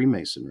into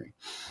Freemasonry.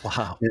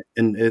 Wow.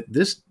 And at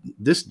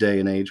this day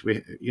and age,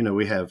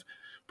 we have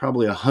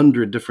probably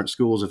 100 different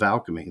schools of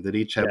alchemy that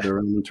each have their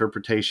own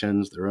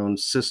interpretations, their own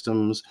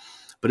systems.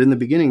 But in the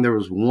beginning, there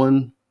was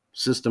one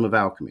system of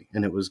alchemy,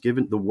 and it was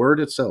given, the word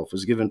itself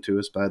was given to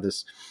us by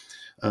this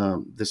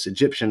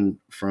Egyptian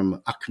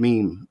from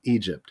Akhmim,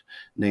 Egypt,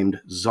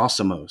 named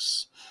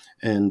Zosimos.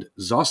 And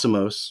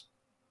Zosimos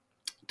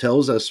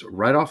tells us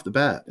right off the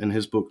bat in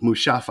his book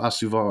Mushaf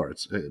Asuvar,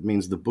 it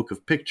means the book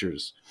of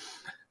pictures,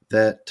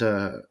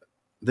 that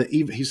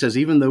he says,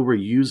 even though we're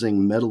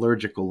using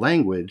metallurgical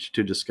language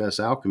to discuss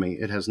alchemy,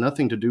 it has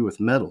nothing to do with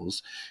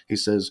metals. He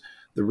says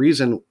the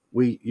reason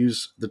we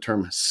use the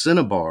term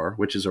cinnabar,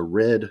 which is a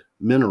red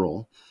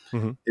mineral,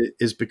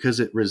 is because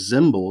it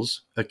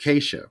resembles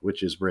acacia,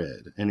 which is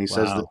red. And he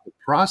says that the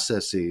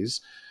processes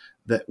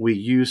that we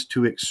use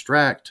to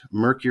extract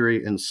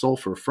mercury and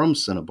sulfur from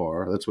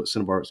cinnabar, that's what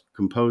cinnabar is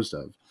composed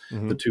of,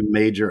 the two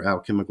major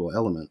alchemical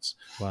elements.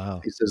 Wow.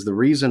 He says the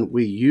reason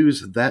we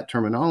use that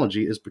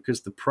terminology is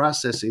because the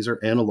processes are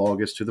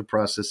analogous to the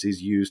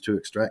processes used to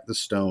extract the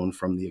stone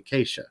from the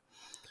acacia.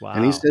 Wow.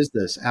 And he says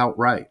this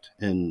outright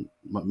in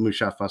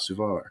Mushaf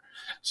Asuvar.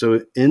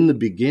 So in the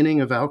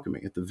beginning of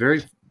alchemy, at the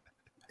very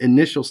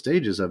initial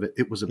stages of it,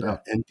 it was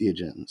about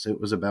entheogens. It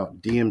was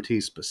about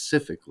DMT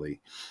specifically.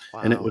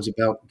 Wow. And it was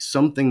about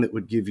something that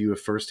would give you a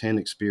firsthand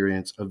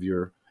experience of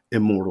your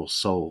immortal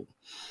soul.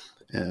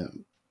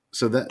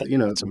 So that,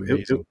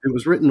 it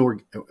was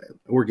written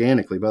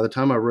organically. By the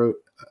time I wrote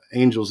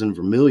Angels in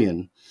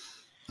Vermilion,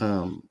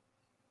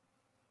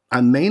 I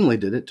mainly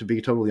did it, to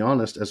be totally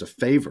honest, as a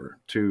favor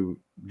to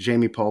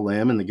Jamie Paul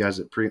Lamb and the guys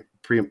at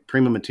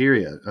Prima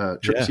Materia,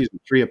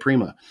 Tria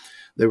Prima.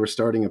 They were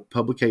starting a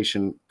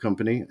publication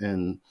company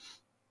and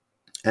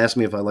asked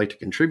me if I'd like to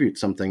contribute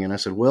something. And I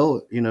said,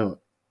 well,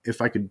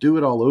 if I could do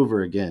it all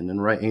over again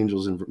and write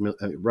Angels and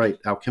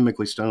write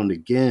Alchemically Stoned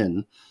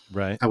again,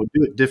 I would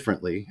do it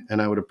differently.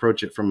 And I would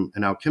approach it from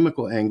an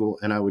alchemical angle,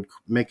 and I would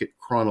make it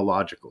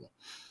chronological.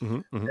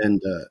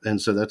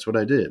 And so that's what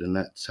I did. And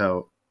that's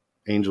how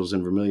Angels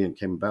in Vermilion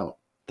came about.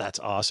 That's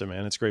awesome,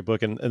 man. It's a great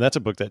book. And that's a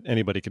book that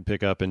anybody could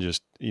pick up and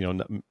just,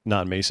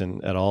 not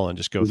Mason at all and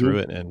just go through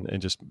it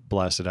and just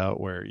blast it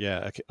out where,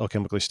 yeah,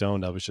 Alchemically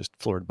Stoned. I was just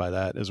floored by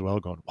that as well,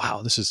 going,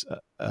 wow, this is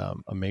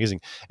amazing.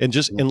 And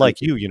just, Well, and thank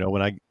like you,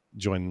 when I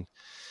joined,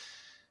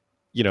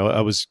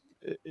 I was,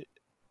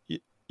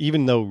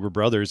 even though we're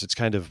brothers, it's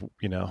kind of,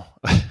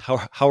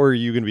 how are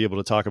you going to be able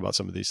to talk about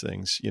some of these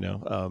things,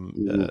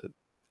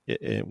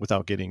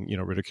 without getting,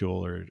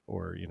 ridicule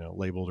or,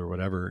 labeled or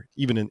whatever,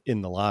 even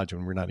in the lodge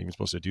when we're not even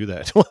supposed to do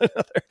that to one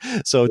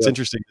another. So it's Yeah.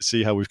 interesting to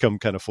see how we've come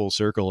kind of full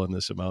circle in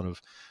this amount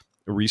of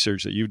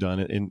research that you've done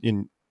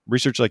in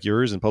research like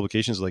yours and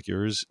publications like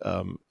yours.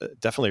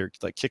 Definitely are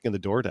like kicking the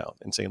door down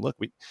and saying, look,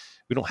 we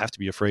don't have to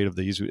be afraid of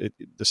these.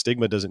 The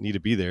stigma doesn't need to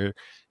be there.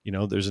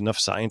 There's enough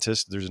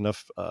scientists, there's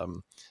enough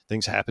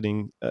things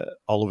happening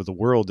all over the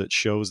world that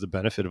shows the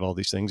benefit of all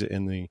these things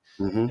and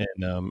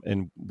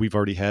we've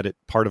already had it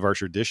part of our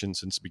tradition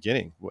since the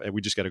beginning.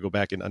 We just got to go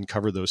back and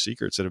uncover those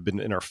secrets that have been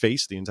in our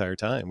face the entire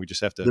time. We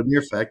just have to. The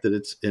mere fact that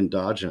it's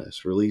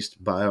endogenous,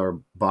 released by our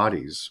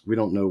bodies, we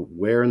don't know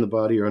where in the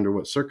body or under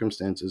what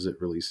circumstances it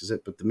releases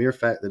it, but the mere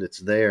fact that it's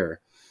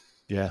there,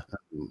 yeah,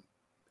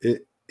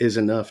 it is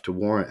enough to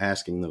warrant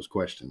asking those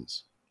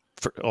questions.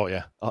 Oh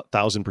yeah,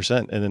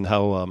 1,000%. And then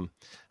how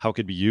it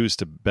could be used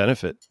to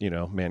benefit,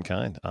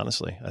 mankind.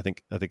 Honestly, I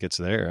think it's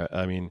there.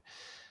 I mean,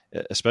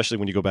 especially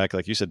when you go back,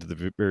 like you said, to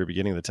the very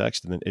beginning of the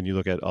text, and you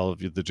look at all of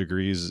the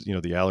degrees,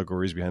 the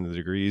allegories behind the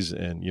degrees,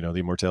 and the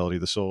immortality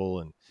of the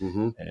soul,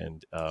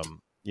 and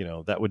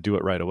that would do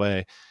it right away.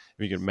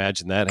 If you can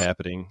imagine that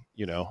happening,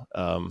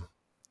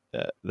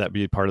 that'd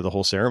be part of the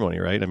whole ceremony,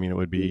 right? I mean, it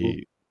would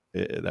be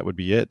that would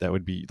be it. That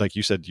would be, like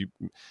you said,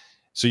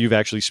 so you've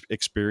actually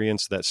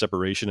experienced that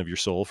separation of your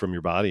soul from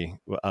your body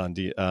on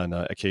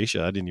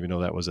Acacia. I didn't even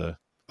know that was a.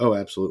 Oh,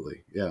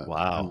 absolutely, yeah.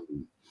 Wow.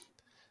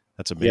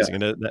 That's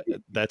amazing. Yeah.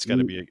 And that's got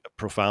to be a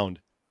profound.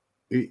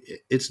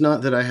 It's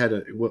not that I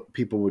had what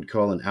people would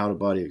call an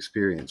out-of-body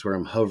experience where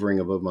I'm hovering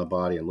above my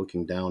body and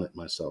looking down at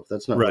myself.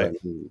 That's not right. what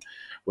I mean.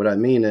 What I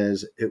mean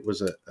is it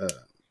was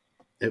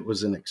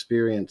an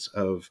experience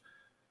of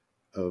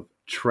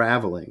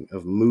traveling,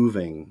 of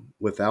moving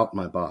without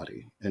my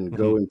body and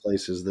going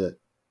places that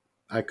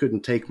I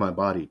couldn't take my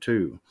body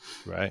to.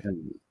 Right.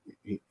 And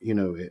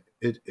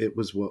it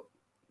was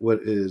what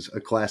is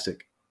a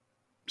classic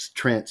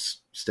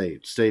trance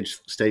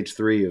stage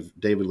 3 of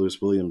David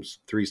Lewis Williams'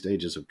 3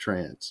 stages of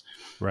trance.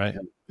 Right.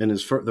 And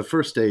the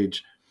first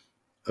stage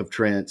of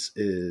trance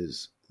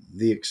is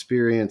the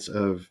experience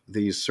of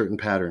these certain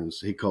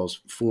patterns he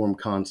calls form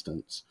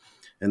constants.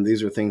 And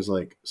these are things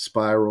like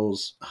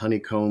spirals,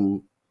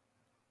 honeycomb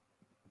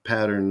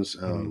patterns,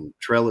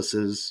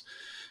 trellises,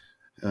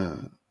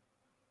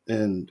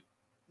 and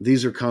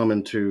these are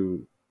common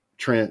to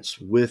trance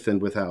with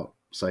and without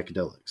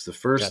psychedelics. The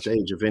first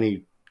stage of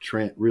any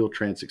real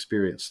trance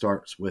experience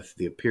starts with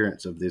the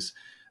appearance of this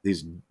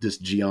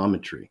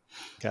geometry.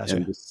 Gotcha.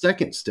 And the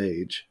second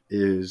stage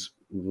is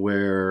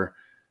where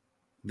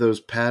those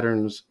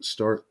patterns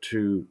start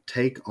to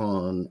take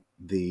on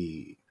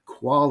the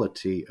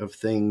quality of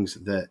things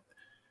that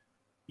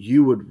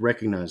you would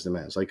recognize them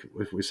as. Like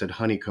if we said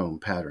honeycomb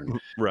pattern,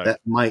 right,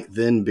 that might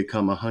then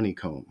become a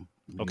honeycomb.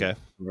 Okay.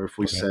 Or if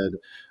we said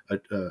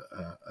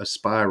a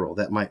spiral,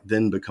 that might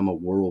then become a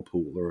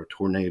whirlpool or a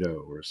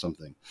tornado or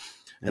something.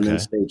 And then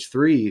stage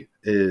 3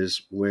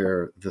 is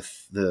where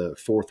the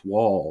fourth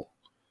wall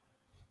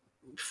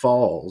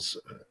falls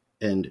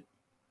and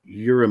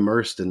you're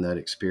immersed in that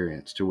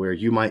experience to where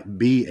you might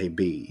be a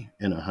bee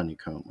in a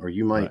honeycomb, or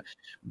you might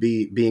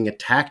be being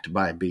attacked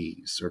by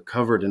bees or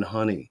covered in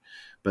honey,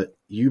 but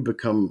you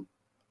become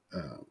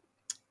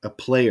a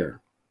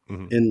player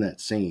in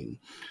that scene.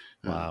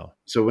 Wow.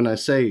 So when I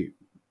say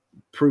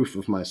proof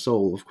of my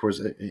soul, of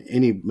course,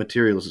 any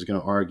materialist is going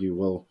to argue,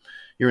 well,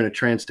 you're in a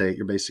trance state,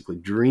 you're basically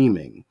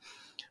dreaming.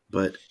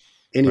 But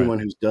anyone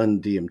who's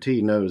done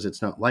DMT knows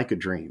it's not like a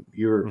dream.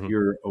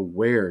 You're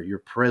aware, you're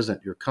present,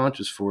 you're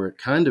conscious for it,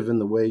 kind of in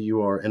the way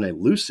you are in a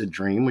lucid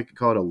dream. We could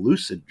call it a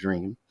lucid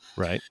dream.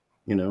 Right.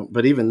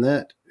 But even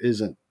that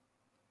isn't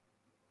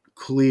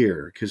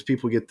clear because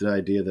people get the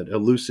idea that a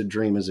lucid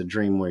dream is a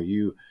dream where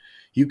you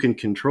can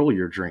control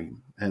your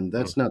dream. And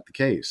that's not the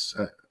case.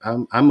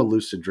 I'm a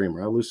lucid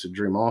dreamer. I lucid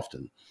dream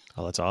often.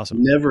 Oh, that's awesome.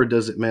 Never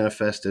does it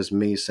manifest as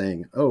me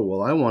saying, oh,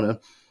 well, I want to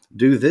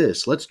do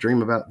this. Let's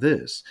dream about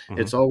this.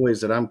 It's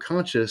always that I'm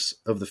conscious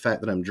of the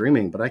fact that I'm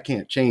dreaming, but I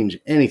can't change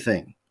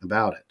anything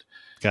about it.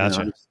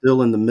 Gotcha. I'm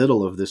still in the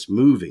middle of this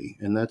movie,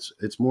 and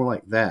it's more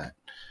like that.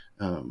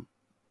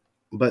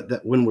 But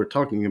that when we're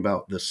talking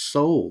about the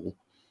soul,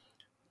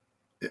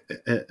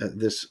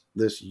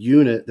 this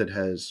unit that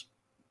has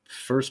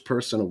first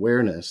person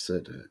awareness,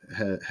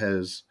 that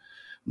has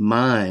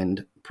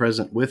mind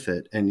present with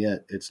it, and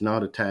yet it's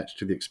not attached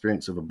to the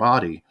experience of a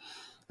body,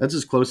 that's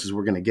as close as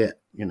we're going to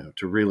get,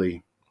 to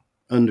really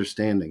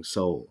understanding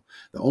soul.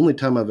 The only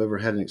time I've ever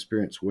had an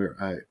experience where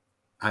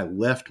I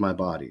left my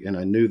body and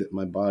I knew that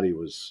my body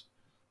was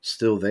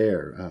still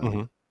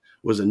there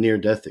was a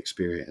near-death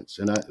experience,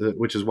 and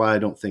which is why I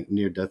don't think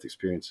near-death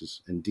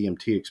experiences and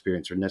DMT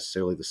experience are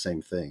necessarily the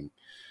same thing.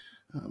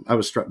 I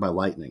was struck by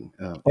lightning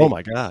Oh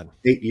my God.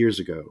 8 years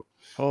ago,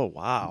 Oh,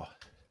 wow.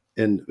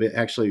 and it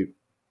actually,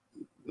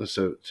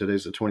 so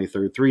today's the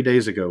 23rd. 3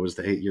 days ago was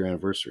the 8-year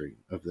anniversary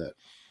of that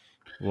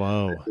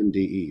Whoa.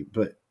 NDE.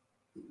 But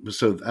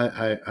so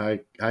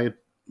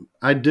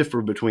I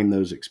differ between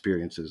those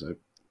experiences. I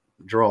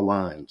draw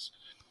lines.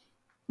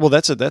 Well,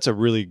 that's a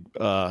really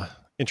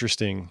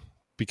interesting,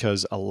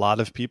 because a lot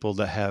of people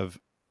that have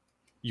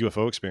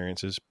UFO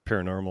experiences,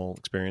 paranormal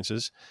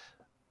experiences,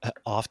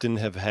 often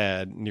have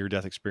had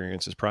near-death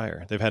experiences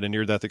prior. They've had a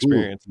near-death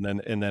experience,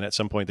 and then at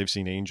some point they've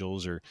seen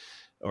angels or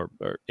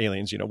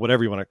aliens,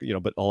 whatever you want to,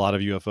 but a lot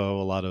of UFO,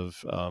 a lot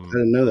of I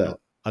didn't know that.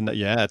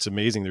 Yeah, it's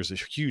amazing. There's a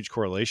huge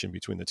correlation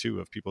between the two,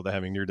 of people that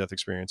having near-death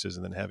experiences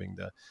and then having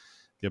the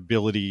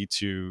ability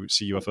to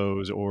see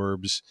UFOs,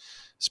 orbs,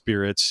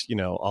 spirits,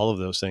 all of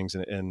those things.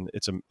 And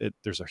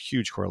there's a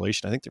huge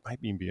correlation. I think there might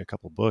even be a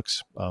couple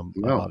books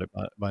about it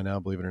by now,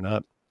 believe it or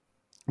not.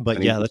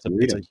 But yeah,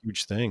 it's a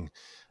huge thing.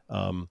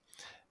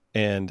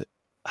 And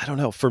I don't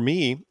know, for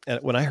me,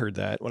 when I heard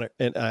that,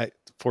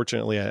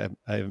 fortunately,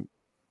 I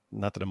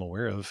not that I'm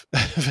aware of,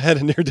 I've had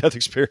a near-death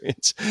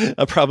experience.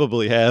 I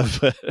probably have,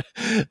 but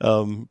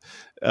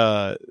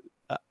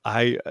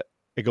I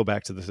go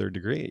back to the third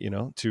degree,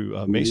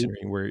 to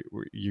Masonry, where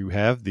you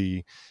have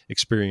the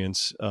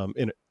experience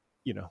in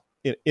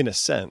a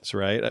sense,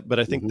 right? But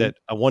I think that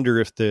I wonder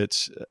if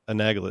that's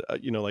analogous,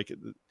 like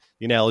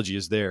the analogy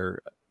is there.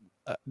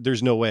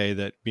 There's no way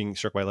that being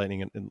struck by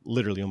lightning and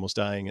literally almost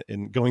dying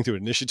and going through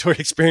an initiatory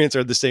experience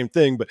are the same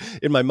thing. But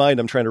in my mind,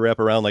 I'm trying to wrap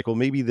around like, well,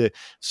 maybe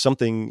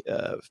something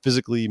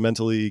physically,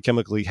 mentally,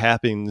 chemically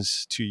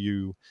happens to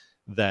you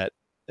that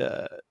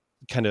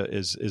kind of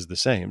is the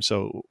same.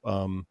 So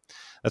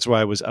that's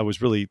why I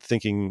was really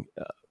thinking,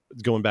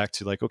 going back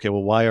to like, okay,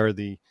 well, why are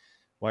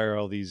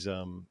all these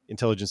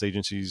intelligence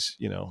agencies,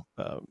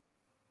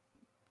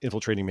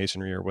 infiltrating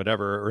Masonry or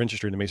whatever, or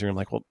interested in Masonry? I'm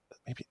like, well,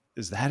 maybe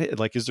is that it?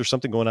 Like, is there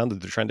something going on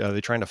that are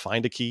they trying to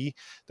find a key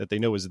that they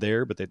know is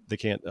there, but they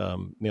can't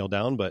nail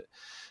down? But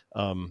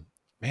man,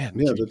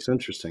 yeah, that's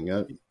interesting.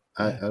 I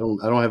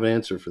don't have an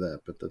answer for that,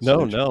 but that's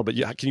no. But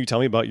yeah, can you tell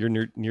me about your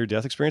near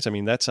death experience? I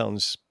mean, that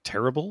sounds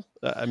terrible.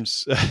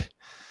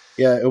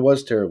 Yeah, it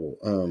was terrible.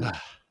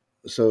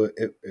 So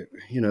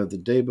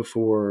the day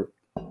before,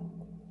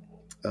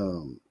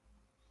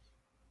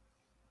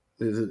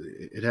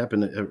 it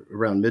happened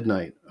around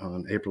midnight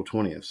on April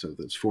 20th. So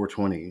that's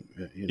 420.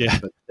 Yeah.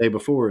 But the day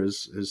before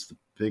is the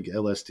big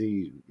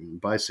LSD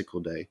bicycle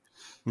day.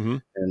 Mm-hmm.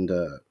 And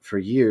for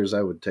years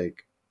I would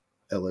take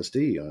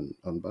LSD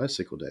on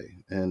bicycle day,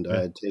 and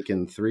I had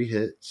taken 3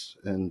 hits,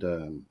 and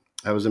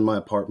I was in my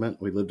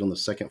apartment. We lived on the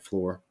 2nd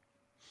floor,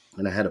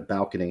 and I had a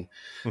balcony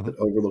that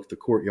overlooked the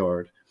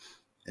courtyard,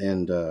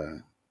 and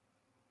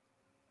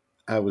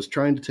I was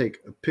trying to take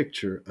a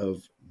picture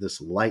of this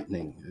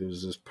lightning. It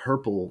was this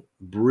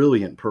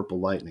brilliant purple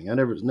lightning. I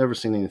never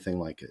seen anything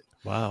like it.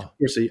 Wow. Of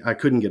course, I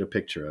couldn't get a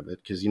picture of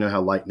it because you know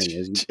how lightning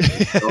is.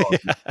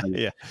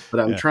 Yeah.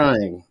 But I'm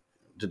trying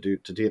to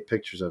get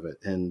pictures of it,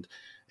 and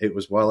it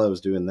was while I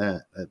was doing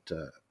that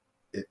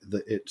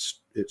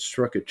it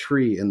struck a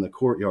tree in the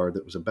courtyard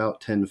that was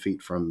about 10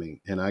 feet from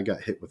me, and I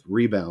got hit with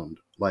rebound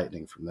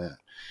lightning from that.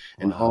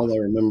 And all I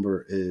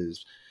remember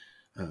is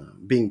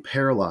being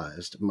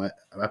paralyzed.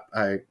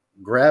 I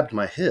grabbed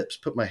my hips,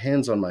 put my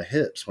hands on my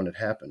hips when it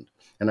happened,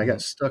 and I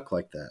got stuck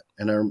like that.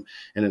 And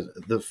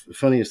the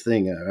funniest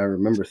thing, I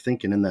remember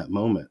thinking in that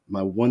moment,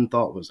 my one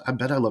thought was, I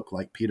bet I look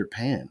like Peter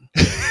Pan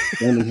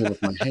standing here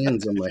with my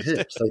hands on my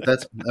hips. Like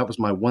that was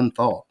my one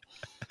thought.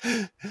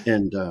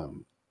 And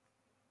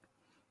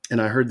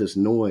I heard this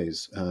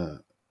noise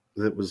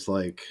that was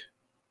like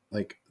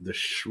the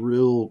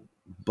shrill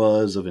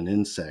buzz of an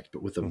insect,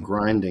 but with a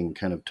grinding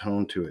kind of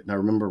tone to it. And I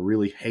remember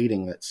really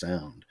hating that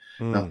sound,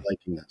 not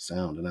liking that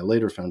sound. And I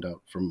later found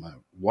out from my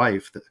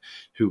wife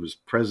who was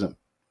present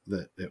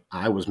that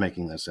I was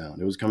making that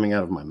sound. It was coming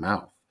out of my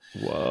mouth.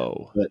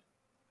 Whoa. But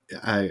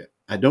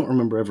I don't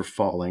remember ever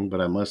falling,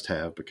 but I must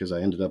have, because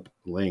I ended up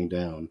laying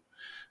down.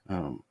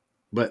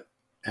 But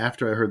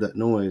after I heard that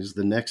noise,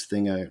 the next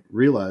thing I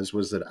realized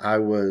was that I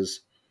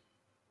was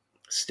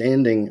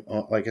standing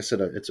on, like I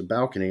said, it's a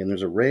balcony, and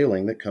there's a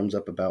railing that comes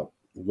up about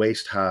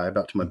waist high,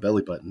 about to my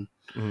belly button.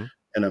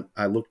 And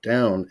I looked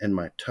down, and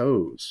I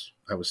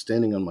was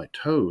standing on my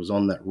toes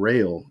on that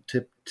rail,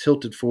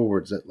 tilted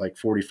forwards at like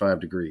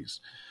 45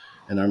 degrees.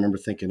 And I remember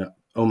thinking,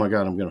 oh my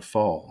God, I'm going to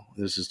fall.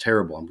 This is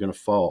terrible. I'm going to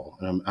fall.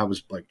 And I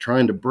was like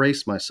trying to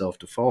brace myself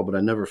to fall, but I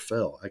never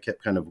fell. I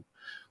kept kind of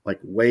like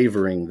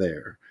wavering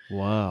there.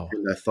 Wow.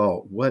 And I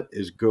thought, what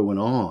is going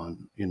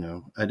on?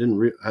 I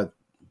didn't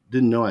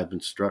know I'd been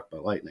struck by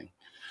lightning.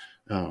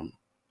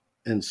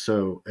 And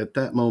so at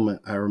that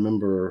moment, I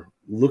remember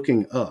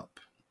looking up,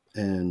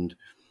 and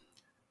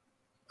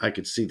I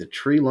could see the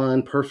tree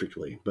line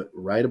perfectly, but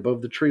right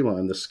above the tree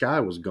line, the sky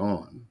was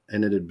gone,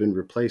 and it had been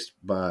replaced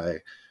by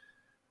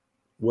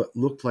what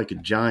looked like a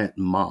giant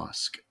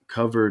mosque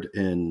covered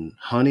in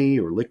honey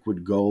or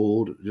liquid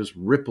gold, just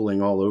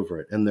rippling all over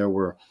it. And there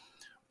were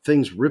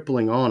things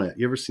rippling on it.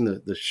 You ever seen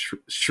the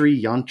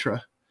Sri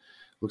Yantra?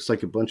 Looks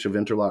like a bunch of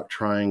interlocked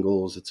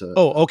triangles. It's a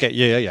Oh, okay.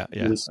 Yeah.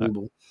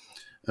 symbol.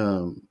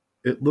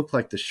 It looked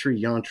like the Sri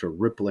Yantra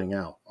rippling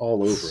out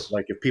all over it,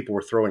 like if people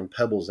were throwing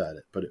pebbles at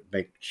it, but it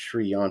made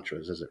Sri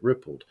Yantras as it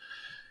rippled.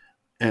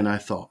 And I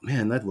thought,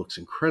 man, that looks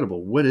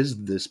incredible. What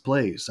is this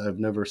place? I've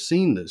never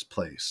seen this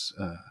place.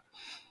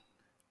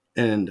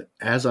 And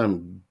as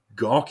I'm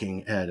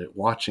gawking at it,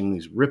 watching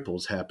these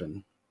ripples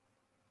happen,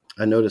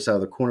 I noticed out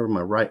of the corner of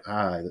my right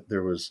eye that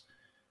there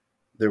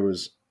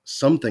was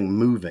something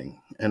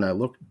moving. And I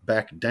looked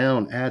back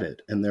down at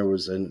it, and there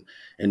was an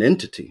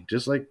entity,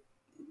 just like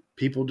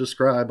people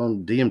describe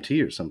on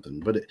DMT or something,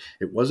 but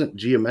it wasn't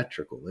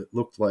geometrical. It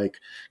looked like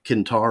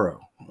Kintaro,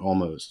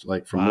 almost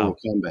like from Mortal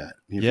Kombat.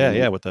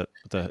 Yeah. With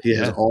he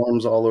has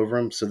arms all over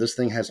him. So this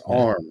thing has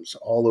arms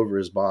all over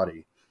his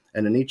body,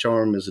 and in each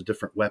arm is a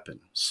different weapon: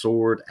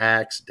 sword,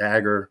 axe,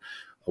 dagger,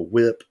 a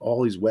whip,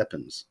 all these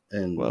weapons.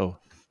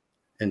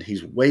 And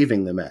he's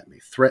waving them at me,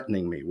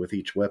 threatening me with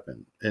each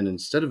weapon. And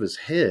instead of his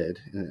head,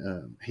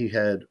 he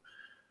had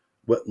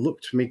what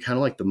looked to me kind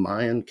of like the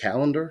Mayan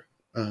calendar.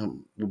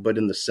 But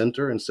in the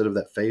center, instead of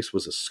that face,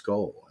 was a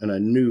skull. And I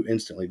knew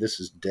instantly, this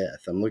is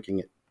death. I'm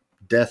looking at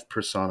death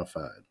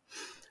personified.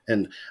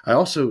 And I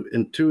also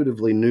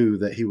intuitively knew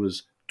that he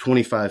was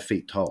 25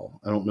 feet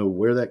tall. I don't know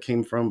where that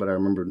came from, but I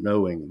remember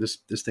knowing this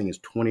thing is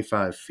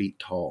 25 feet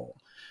tall.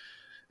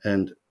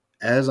 And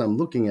as I'm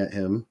looking at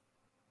him,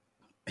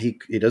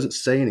 he doesn't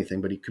say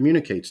anything, but he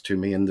communicates to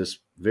me in this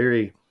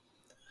very...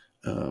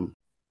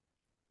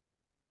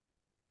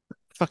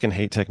 fucking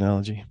hate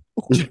technology.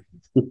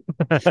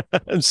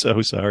 I'm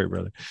so sorry,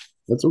 brother.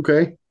 That's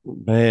okay.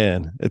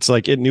 Man, it's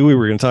like it knew we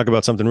were going to talk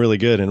about something really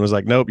good and was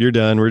like, nope, you're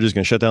done. We're just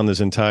going to shut down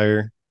this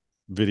entire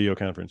video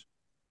conference.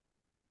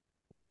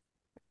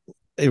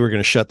 They were going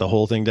to shut the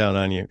whole thing down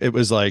on you. It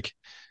was like...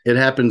 It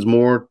happens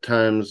more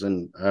times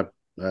than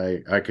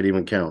I could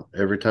even count.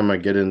 Every time I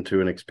get into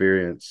an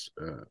experience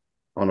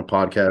on a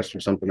podcast or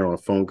something, or on a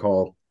phone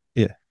call,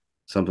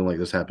 something like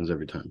this happens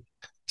every time.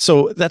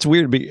 So that's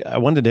weird. I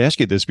wanted to ask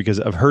you this because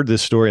I've heard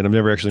this story and I've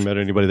never actually met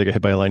anybody that got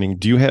hit by lightning.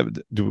 Do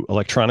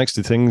electronics,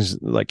 do things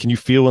like, can you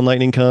feel when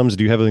lightning comes?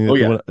 Do you have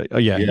anything?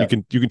 Yeah.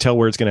 You can tell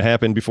where it's going to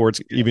happen before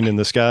it's even in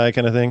the sky,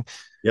 kind of thing.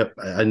 Yep.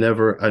 I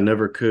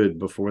never could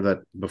before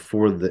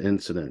the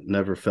incident,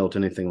 never felt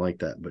anything like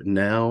that. But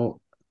now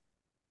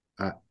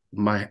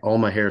all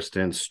my hair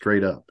stands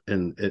straight up,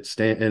 and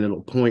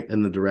it'll point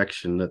in the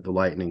direction that the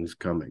lightning's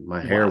coming. My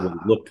hair would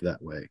look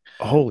that way.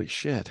 Holy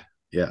shit.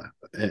 Yeah.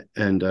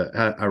 And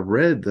I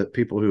read that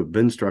people who have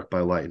been struck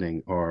by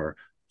lightning are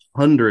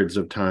hundreds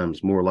of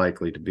times more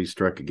likely to be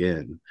struck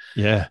again.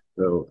 Yeah.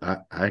 So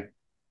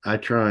I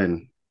try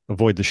and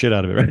avoid the shit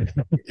out of it, right?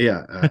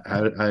 Yeah.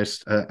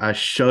 I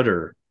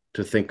shudder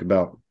to think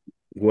about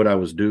what I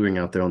was doing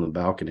out there on the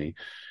balcony.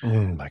 Oh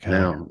my God.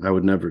 Now I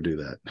would never do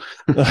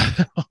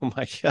that. Oh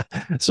my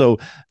God. So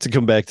to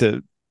come back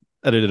to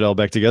edit it all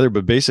back together,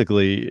 but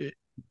basically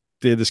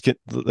they had this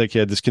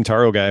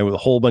Kintaro guy with a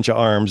whole bunch of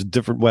arms,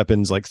 different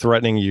weapons, like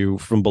threatening you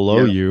from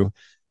below you.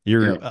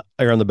 You're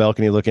on the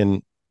balcony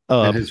looking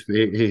up.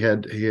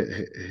 And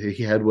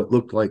he had what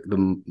looked like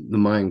the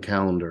Mayan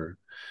calendar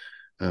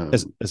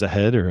as a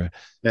head, or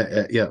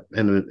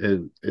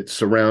and it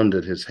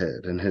surrounded his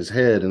head, and his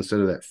head, instead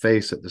of that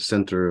face at the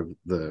center of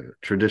the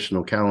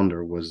traditional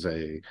calendar, was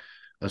a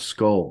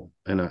skull.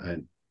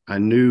 And I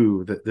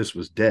knew that this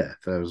was death.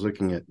 I was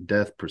looking at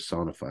death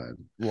personified.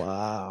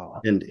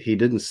 Wow. And he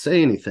didn't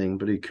say anything,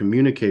 but he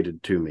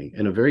communicated to me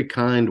in a very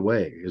kind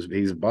way.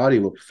 His body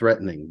looked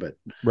threatening, but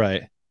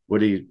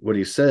what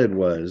he said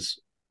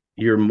was,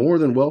 "You're more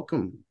than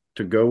welcome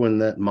to go in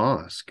that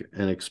mosque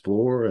and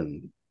explore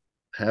and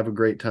have a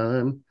great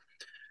time.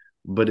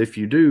 But if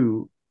you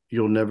do,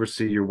 you'll never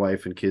see your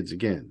wife and kids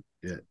again.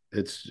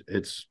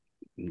 It's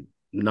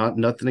not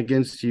nothing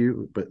against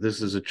you, but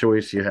this is a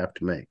choice you have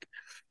to make."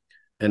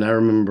 And I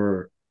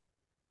remember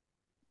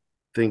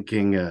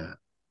thinking,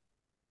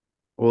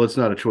 well, it's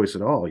not a choice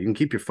at all. You can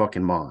keep your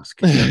fucking mosque.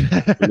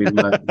 I mean,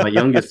 my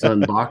youngest son,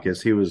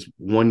 Bacchus, he was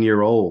 1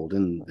 year old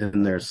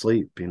in their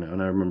sleep, and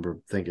I remember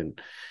thinking,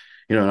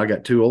 I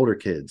got two older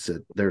kids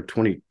that they're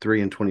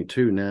 23 and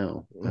 22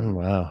 now.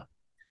 Wow.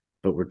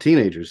 But we're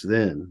teenagers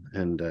then.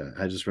 And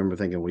I just remember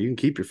thinking, well, you can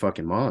keep your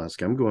fucking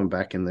mosque. I'm going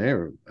back in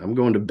there. I'm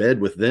going to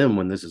bed with them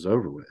when this is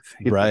over with.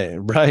 Right.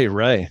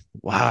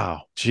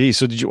 Wow. Geez.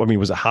 So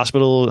was it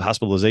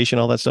hospitalization,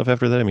 all that stuff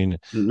after that? I mean,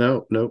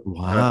 no.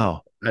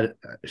 Wow.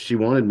 She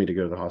wanted me to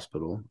go to the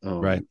hospital.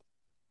 Right.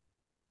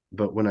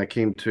 But when I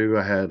came to,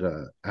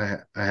 I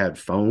had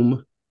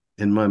foam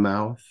in my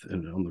mouth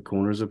and on the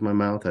corners of my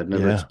mouth. I'd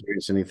never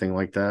experienced anything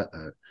like that.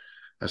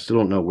 I still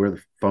don't know where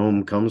the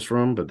foam comes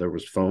from, but there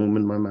was foam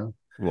in my mouth.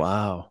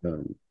 Wow.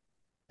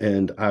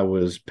 And I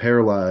was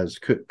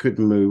paralyzed, couldn't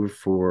move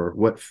for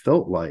what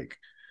felt like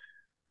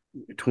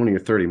 20 or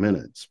 30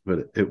 minutes,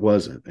 but it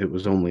wasn't. It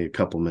was only a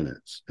couple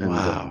minutes. And,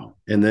 wow.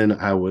 And then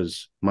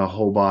my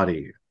whole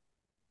body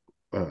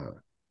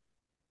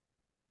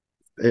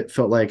it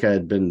felt like I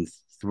had been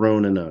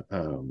thrown in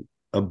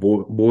a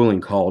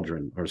boiling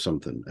cauldron or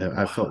something.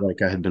 I felt Wow.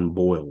 like I had been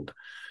boiled,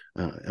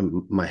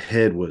 and my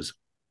head was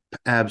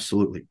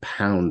absolutely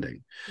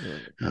pounding.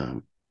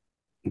 Um,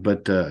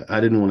 but I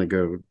didn't want to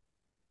go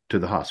to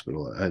the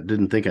hospital. I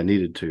didn't think I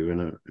needed to,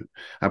 and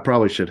I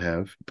probably should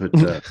have. But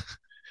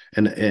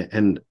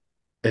and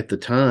at the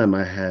time,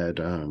 I had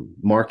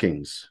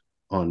markings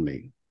on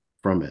me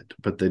from it,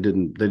 but they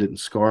didn't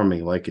scar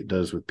me like it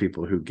does with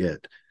people who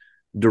get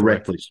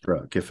Direct. directly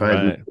struck. If I had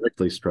been Right.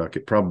 directly struck,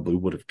 it probably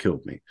would have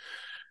killed me.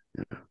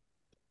 You know?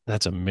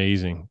 That's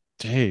amazing.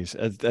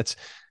 Jeez, that's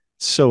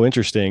so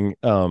interesting.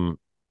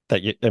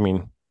 That I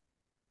mean,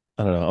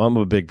 I don't know. I'm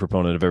a big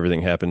proponent of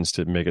everything happens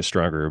to make us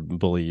stronger.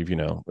 Believe,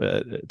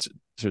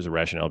 there's a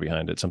rationale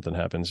behind it. Something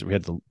happens. We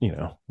had to,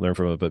 learn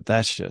from it. But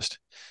that's just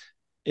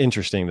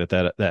interesting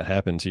that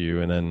happened to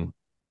you. And then,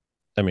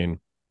 I mean,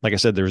 like I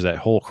said, there's that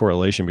whole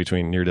correlation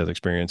between near death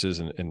experiences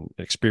and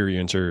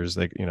experiencers,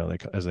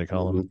 as they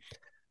call them. Mhm.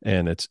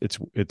 And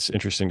it's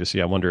interesting to see.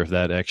 I wonder if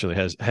that actually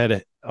has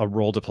had a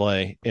role to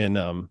play in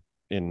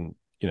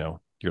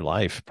your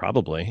life.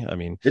 Probably. I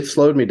mean, It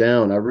slowed me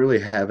down. I really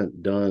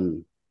haven't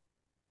done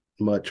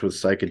much with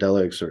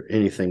psychedelics or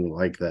anything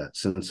like that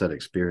since that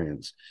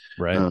experience.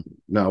 right.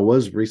 Now, I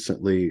was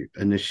recently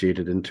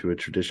initiated into a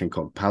tradition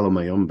called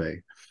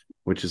Palomayombe,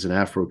 which is an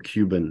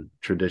Afro-Cuban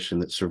tradition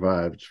that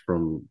survived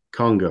from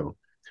Congo.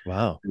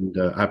 Wow. And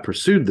I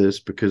pursued this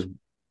because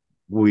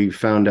we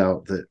found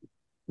out that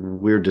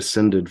we're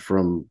descended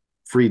from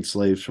freed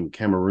slaves from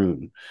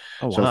Cameroon.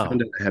 Oh, So I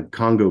found wow. out I had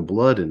Congo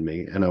blood in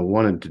me, and I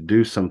wanted to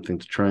do something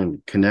to try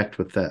and connect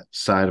with that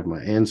side of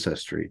my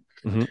ancestry.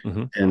 Hmm.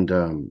 Hmm.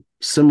 And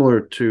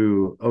similar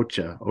to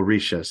Ocha,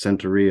 Orisha,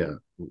 Santeria,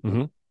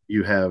 Hmm.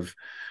 you have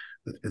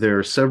there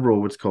are several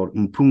what's called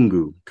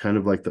Mpungu, kind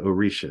of like the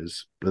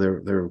Orishas,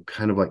 but they're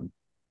kind of like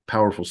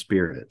powerful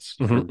spirits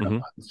Hmm. or Hmm.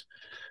 gods.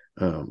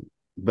 Um,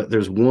 but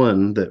there's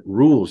one that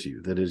rules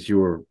you, that is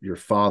your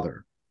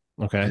father,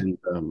 Okay.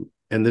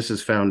 and this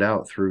is found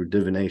out through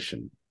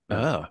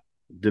Ah.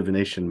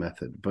 divination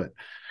method. But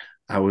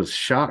I was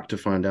shocked to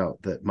find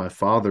out that my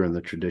father in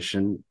the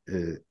tradition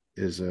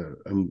is a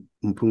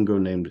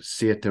mpungo named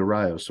Siete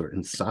Rayos or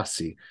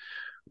Insasi,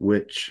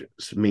 which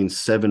means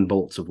 7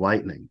 bolts of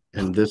lightning.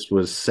 And this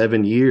was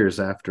 7 years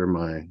after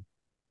my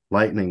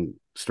lightning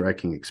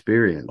striking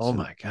experience. Oh And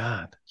my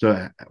God.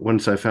 so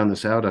once I found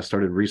this out, I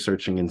started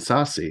researching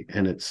Insasi,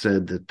 and it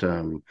said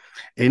that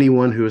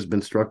anyone who has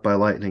been struck by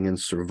lightning and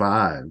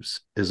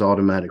survives is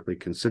automatically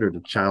considered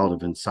a child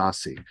of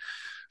Insasi.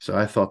 So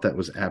I thought that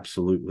was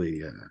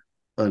absolutely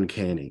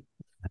uncanny.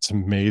 That's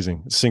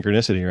amazing.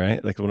 Synchronicity,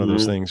 right? Like one of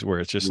those Mm-hmm. things where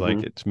it's just like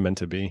Mm-hmm. it's meant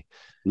to be.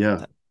 Yeah.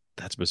 That,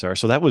 that's bizarre.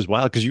 So that was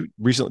wild because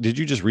did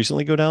you just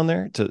recently go down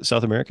there to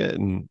South America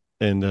and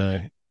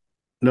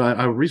No,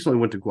 I recently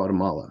went to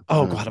Guatemala.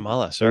 oh,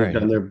 Guatemala. I went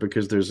down Sorry. there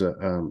because there's a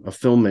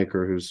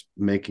filmmaker who's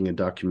making a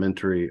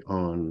documentary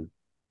on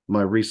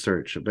my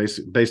research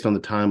based on the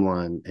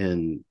timeline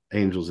in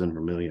Angels in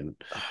Vermilion.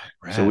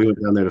 Oh, So we rad.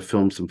 went down there to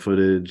film some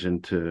footage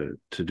and to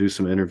do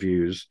some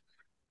interviews.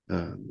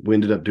 We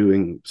ended up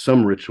doing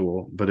some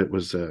ritual, but it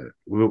was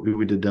what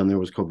we did down there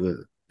was called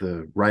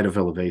the rite of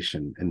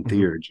elevation and Hmm.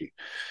 theurgy.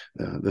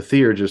 The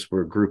theurgists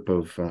were a group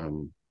of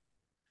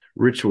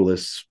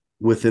ritualists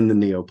within the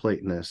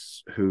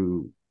Neoplatonists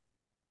who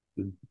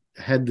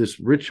had this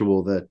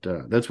ritual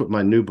that's what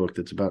my new book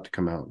that's about to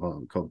come out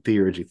called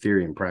Theurgy,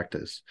 Theory, and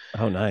Practice.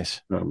 Oh,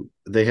 nice.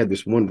 They had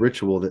this one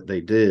ritual that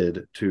they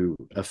did to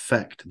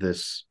affect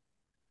this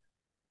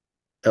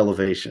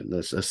elevation,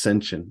 this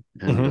ascension,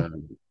 and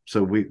Hmm.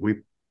 so we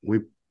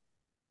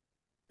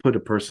put a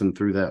person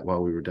through that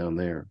while we were down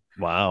there.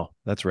 Wow,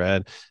 that's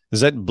rad.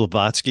 Is that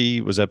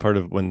Blavatsky? Was that part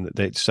of when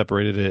they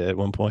separated it at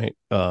one point?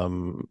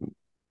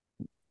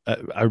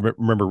 I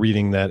remember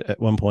reading that at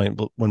one point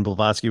when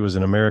Blavatsky was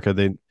in America,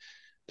 there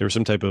was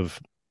some type of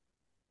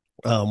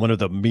one of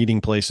the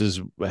meeting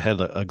places had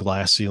a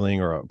glass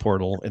ceiling or a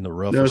portal in the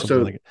roof or No, something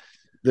so like it.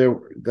 there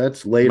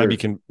that's Might be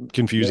later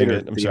confusing later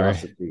it. I'm sorry.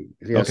 theosophy.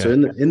 Yeah, so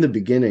Okay. in the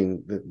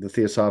beginning, the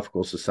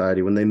Theosophical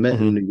Society, when they met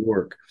in Hmm. New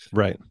York,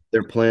 Right.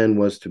 their plan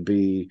was to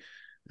be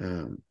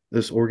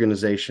this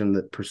organization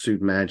that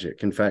pursued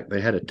magic. In fact, they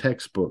had a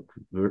textbook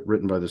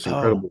written by this Oh.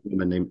 incredible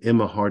woman named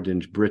Emma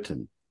Hardinge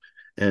Britton,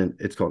 and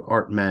it's called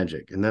Art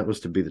Magic, and that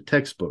was to be the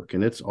textbook,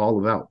 and it's all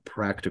about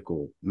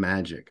practical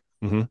magic.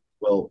 Hmm.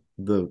 Well,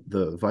 the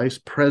vice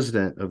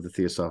president of the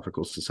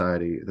Theosophical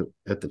Society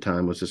at the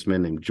time was this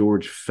man named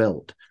George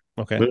Felt.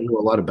 Okay. We don't know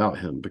a lot about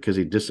him because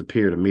he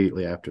disappeared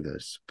immediately after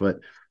this, but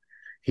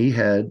he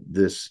had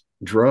this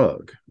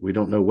drug. We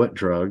don't know what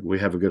drug. We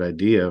have a good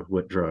idea of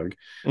what drug,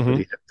 but Hmm. he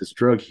had this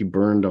drug he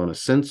burned on a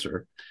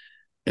censer,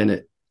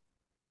 and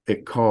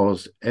it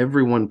caused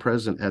everyone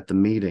present at the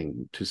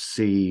meeting to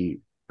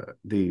see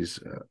these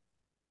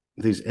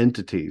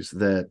entities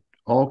that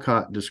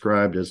Alcott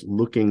described as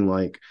looking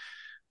like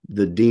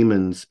the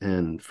demons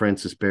in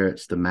Francis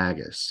Barrett's The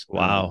Magus,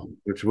 Wow.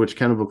 which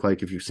kind of look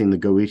like if you've seen the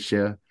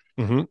Goetia,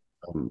 Hmm.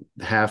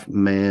 half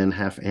man,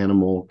 half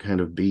animal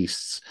kind of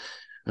beasts.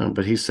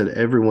 But he said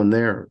everyone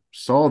there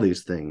saw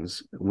these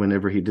things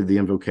whenever he did the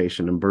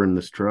invocation and burned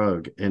this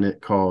drug, and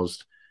it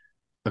caused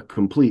a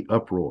complete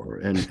uproar,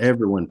 and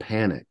everyone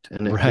panicked.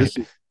 And Right.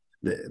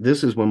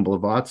 this is when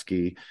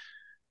Blavatsky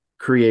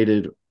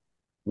created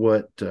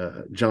what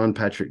John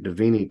Patrick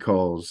Davini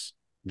calls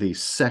the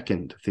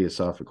Second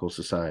Theosophical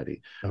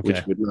Society, Okay.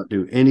 which would not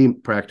do any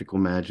practical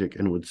magic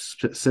and would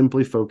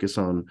simply focus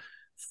on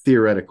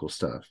theoretical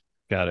stuff.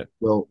 Got it.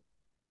 Well,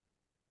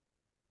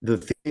 the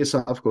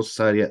Theosophical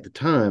Society at the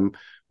time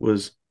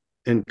was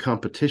in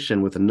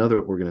competition with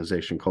another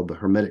organization called the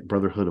Hermetic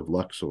Brotherhood of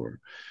Luxor.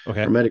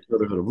 Okay. Hermetic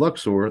Brotherhood of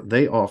Luxor,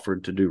 they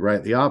offered to do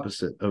right the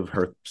opposite of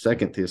her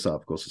Second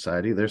Theosophical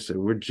Society. They said,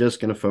 we're just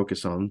going to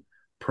focus on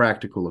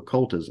practical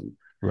occultism.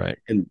 Right.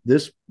 And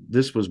this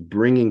was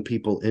bringing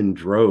people in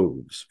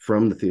droves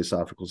from the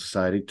Theosophical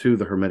Society to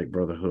the Hermetic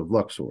Brotherhood of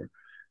Luxor.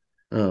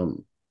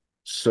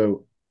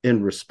 So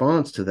in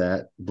response to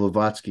that,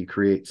 Blavatsky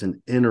creates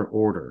an inner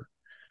order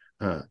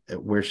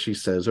where she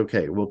says,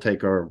 okay, we'll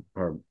take our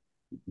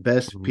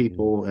best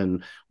people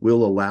and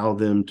we'll allow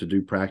them to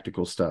do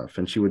practical stuff.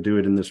 And she would do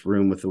it in this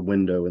room with a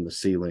window in the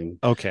ceiling.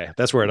 Okay.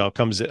 That's where it all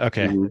comes in.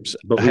 Okay. So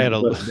But I had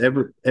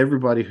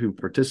everybody who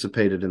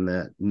participated in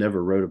that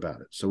never wrote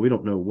about it. So we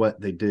don't know what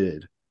they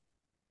did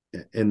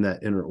in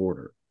that inner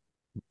order.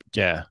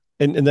 yeah.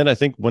 And then I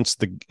think once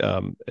the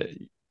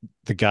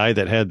guy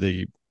that had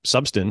the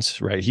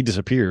substance, right, he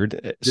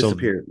disappeared.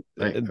 Disappeared.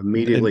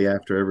 Immediately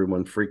after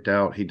everyone freaked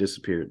out, he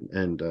disappeared.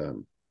 And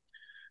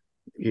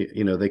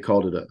they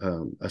called it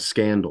a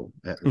scandal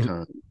at the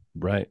time.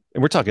 Right.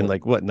 And we're talking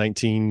like what,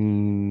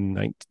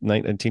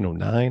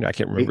 1909? I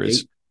can't remember.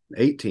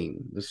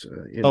 18. This,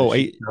 she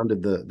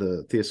founded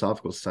the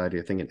Theosophical Society,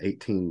 I think, in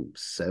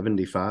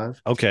 1875.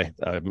 Okay.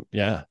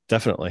 Yeah,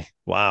 definitely.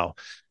 Wow.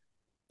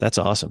 That's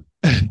awesome.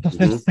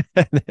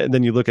 Mm-hmm. And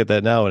then you look at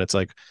that now and it's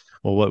like,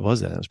 well, what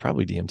was that? It was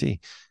probably DMT.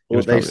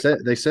 Well, they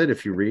said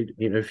if you read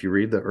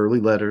the early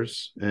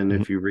letters and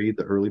if you read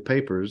the early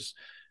papers,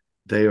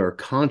 they are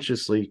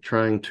consciously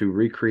trying to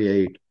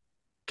recreate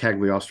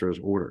Cagliostro's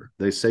order.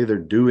 They say they're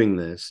doing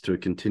this to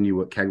continue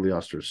what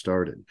Cagliostro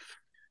started.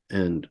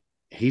 And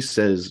he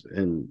says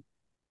in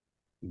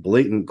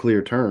blatant,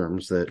 clear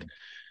terms that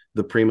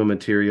the prima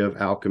materia of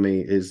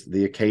alchemy is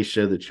the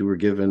acacia that you were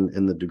given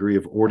in the degree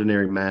of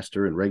ordinary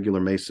master and regular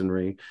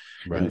masonry.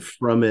 Right. And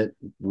from it,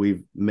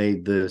 we've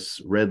made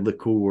this red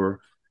liqueur.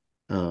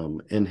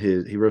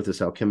 He wrote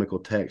this alchemical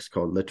text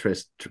called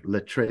Lettres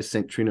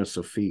Centrino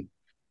Sophie.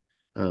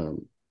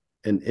 And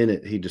in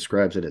it, he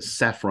describes it as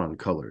saffron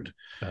colored.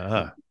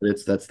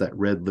 That's that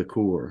red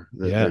liqueur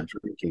that they're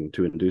drinking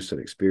to induce that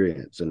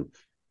experience. And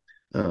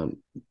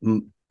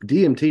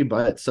DMT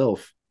by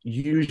itself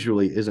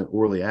usually isn't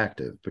orally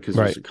active because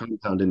there's a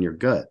compound in your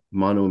gut,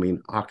 monoamine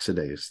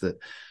oxidase, that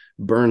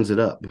burns it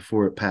up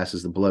before it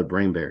passes the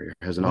blood-brain barrier,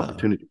 has an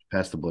opportunity to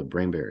pass the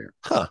blood-brain barrier.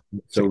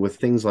 So with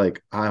things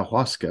like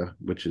ayahuasca,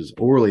 which is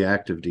orally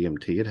active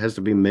DMT, it has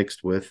to be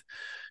mixed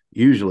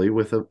usually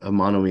with a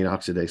monoamine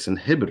oxidase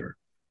inhibitor.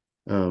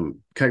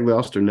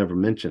 Cagliostro never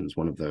mentions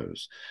one of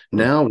those.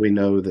 Now we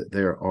know that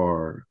there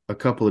are a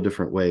couple of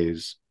different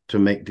ways to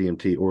make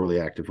DMT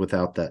orally active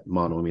without that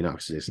monoamine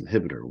oxidase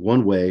inhibitor.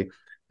 One way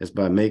is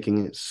by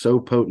making it so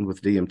potent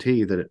with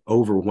DMT that it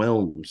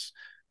overwhelms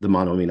the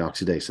monoamine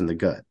oxidase in the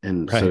gut.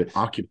 And so it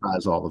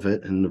occupies all of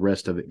it and the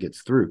rest of it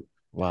gets through.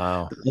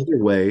 Wow. The other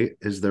way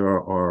is there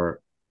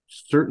are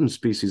certain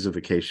species of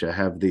acacia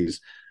have these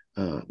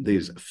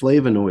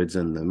flavonoids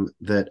in them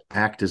that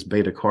act as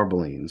beta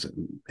carbolines.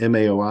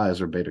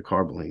 MAOIs are beta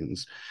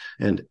carbolines,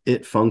 and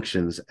it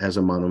functions as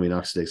a monoamine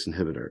oxidase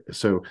inhibitor.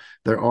 So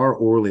there are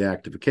orally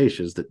active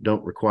acacias that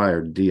don't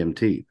require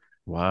DMT.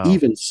 Wow.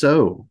 Even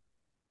so,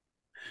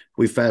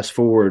 we fast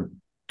forward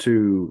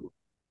to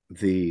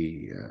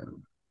the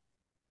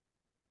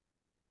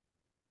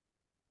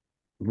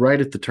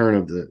right at the turn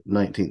of the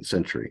 19th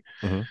century.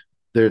 Mm-hmm.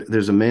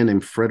 There's a man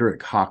named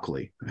Frederick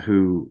Hockley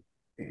who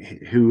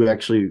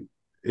actually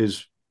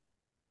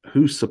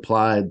who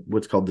supplied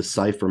what's called the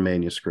cipher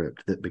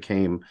manuscript that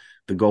became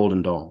the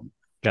Golden Dawn.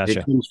 Gotcha.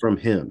 It comes from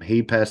him.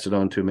 He passed it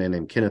on to a man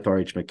named Kenneth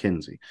R.H.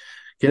 Mackenzie.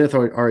 Kenneth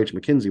R.H.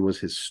 Mackenzie was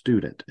his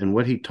student, and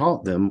what he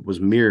taught them was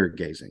mirror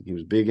gazing. He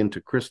was big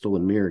into crystal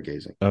and mirror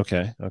gazing.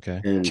 Okay.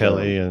 And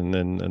Kelly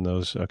and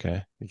those.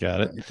 Okay, you got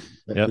it.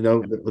 Yep.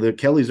 The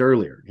Kelly's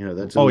earlier.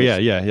 That's.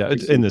 Yeah.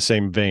 In the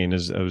same vein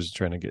as I was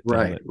trying to get.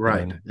 Right.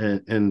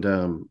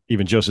 And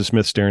even Joseph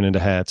Smith staring into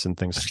hats and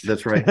things.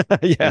 That's right.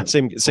 Yeah.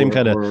 Same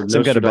kind of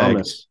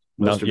bag.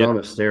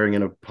 Nostradamus staring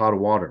in a pot of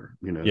water.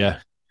 Yeah.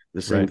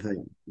 The same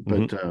thing.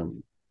 But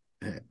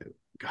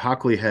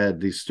Hockley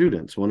had these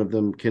students, one of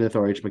them, Kenneth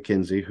R.H.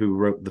 Mackenzie, who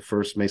wrote the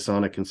first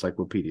Masonic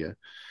encyclopedia.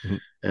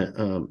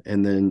 Mm-hmm.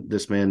 And then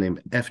this man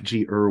named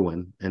F.G.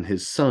 Irwin and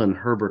his son,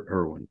 Herbert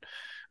Irwin.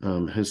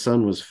 His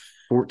son was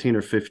 14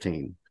 or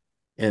 15.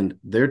 And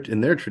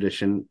in their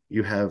tradition,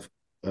 you have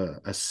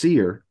a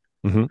seer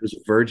who's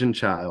a virgin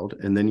child.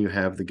 And then you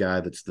have the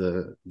guy that's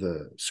the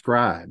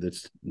scribe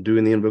that's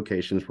doing the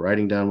invocations,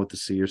 writing down what the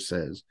seer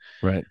says.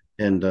 Right.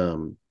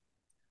 And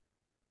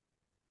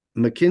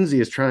Mackenzie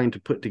is trying to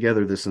put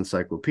together this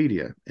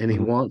encyclopedia, and he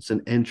Hmm. wants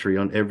an entry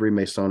on every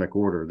Masonic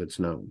order that's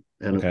known.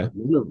 And Okay.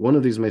 one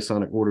of these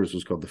Masonic orders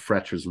was called the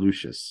Fratres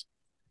Lucis,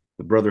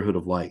 the Brotherhood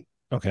of Light.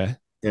 Okay.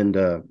 And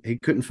he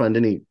couldn't find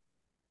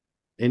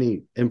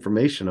any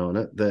information on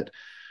it that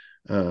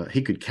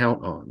he could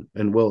count on.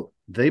 And well,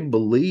 they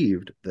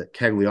believed that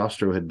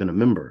Cagliostro had been a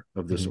member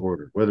of this Hmm.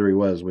 order. Whether he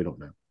was, we don't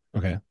know.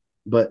 Okay.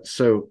 But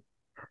so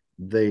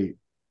they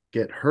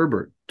get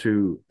Herbert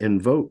to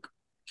invoke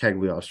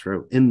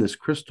Cagliostro in this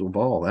crystal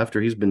ball after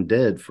he's been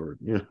dead for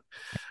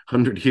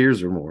 100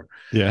 years or more.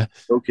 Yeah.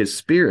 Invoke his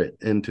spirit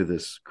into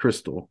this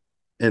crystal,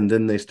 and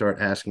then they start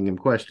asking him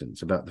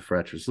questions about the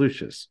Fratres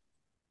Lucis.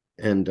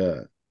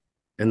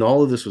 And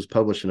all of this was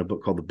published in a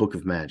book called The Book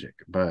of Magic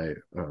by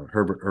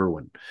Herbert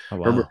Irwin.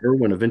 Oh, Herbert wow.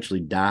 Irwin eventually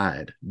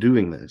died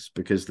doing this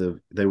because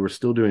they were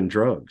still doing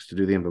drugs to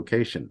do the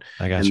invocation,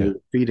 I and they gotcha.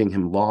 were feeding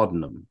him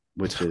laudanum,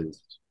 which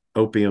is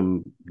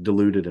opium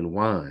diluted in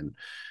wine,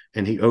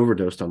 and he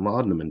overdosed on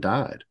laudanum and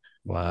died.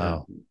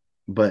 Wow. Um,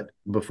 but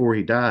before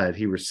he died,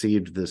 he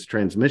received this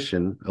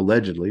transmission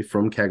allegedly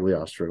from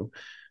Cagliostro,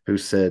 who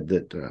said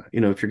that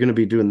if you're going to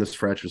be doing this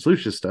Fratres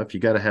Lucis stuff, you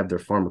got to have their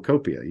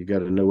pharmacopoeia. You got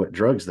to know what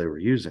drugs they were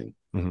using.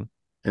 Hmm.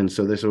 And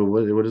so they said,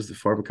 well, what is the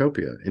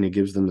pharmacopoeia? And he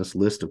gives them this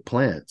list of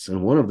plants.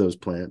 And one of those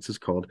plants is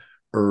called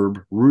herb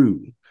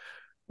rue.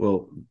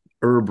 Well,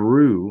 herb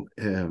rue,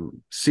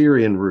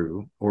 Syrian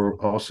rue,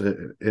 or also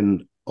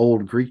in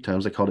old Greek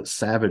times, they called it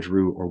savage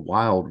rue or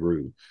wild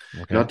rue,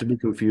 Okay. not to be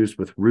confused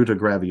with ruta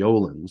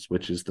graveolens,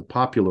 which is the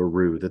popular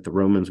rue that the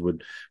Romans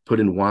would put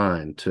in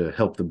wine to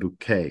help the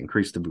bouquet,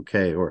 increase the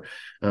bouquet, or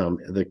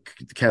the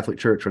Catholic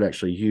Church would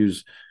actually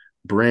use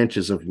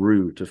branches of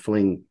rue to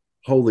fling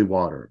holy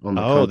water on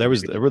the Oh, there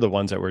congregation. were the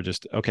ones that were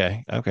just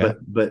okay. Okay.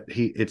 But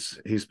he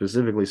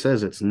specifically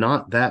says it's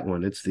not that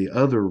one, it's the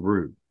other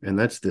rue, and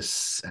that's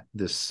this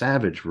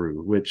savage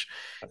rue, which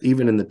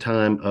even in the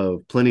time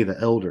of Pliny the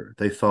Elder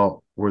they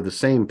thought were the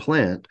same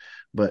plant,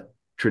 but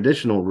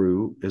traditional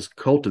rue is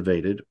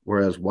cultivated,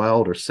 whereas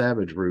wild or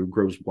savage rue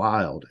grows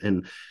wild.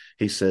 And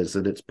he says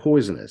that it's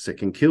poisonous, it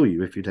can kill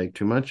you if you take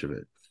too much of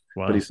it.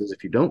 But he Wow. says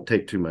if you don't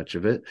take too much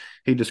of it,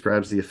 he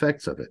describes the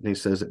effects of it, and he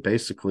says that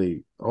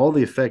basically all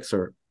the effects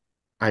are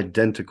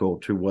identical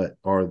to what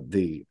are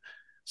the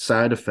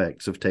side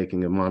effects of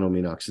taking a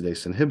monoamine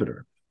oxidase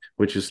inhibitor,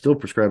 which is still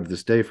prescribed to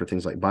this day for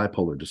things like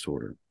bipolar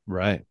disorder.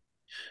 Right.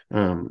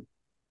 Um,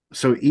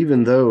 so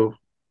even though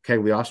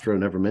Cagliostro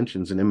never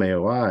mentions an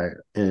MAOI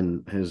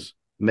in his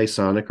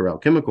Masonic or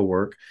alchemical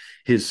work,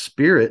 his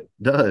spirit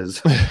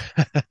does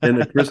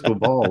in a crystal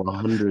ball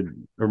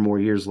 100 or more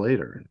years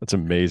later. That's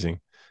amazing.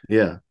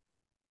 Yeah.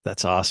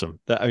 That's awesome.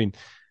 I mean,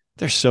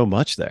 there's so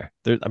much there.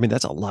 I mean,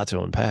 that's a lot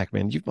to unpack,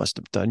 man. You must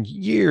have done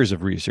years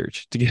of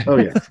research to get. Oh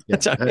yeah. Yeah.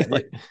 I mean,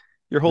 like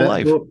your whole That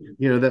life. book,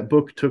 that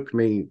book took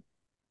me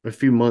a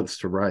few months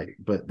to write,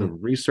 but the Mm.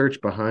 research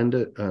behind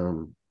it,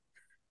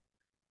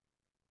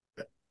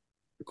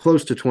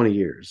 close to 20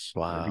 years to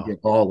Wow. get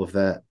all of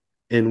that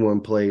in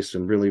one place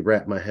and really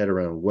wrap my head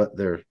around what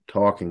they're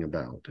talking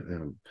about.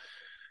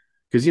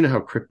 Because you know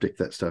how cryptic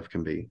that stuff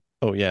can be.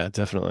 Oh yeah,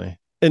 definitely.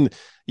 And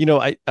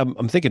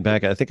I'm thinking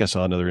back. I think I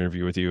saw another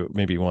interview with you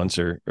maybe once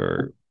or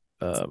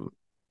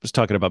was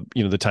talking about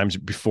the times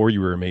before you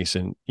were a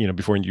Mason,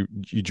 before you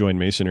joined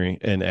Masonry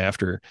and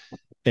after.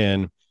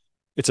 And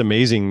it's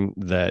amazing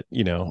that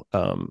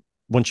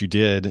once you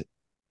did,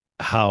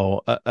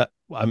 how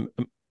I'm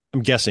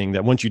guessing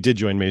that once you did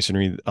join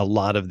Masonry, a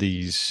lot of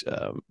these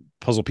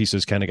puzzle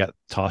pieces kind of got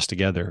tossed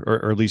together,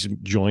 or at least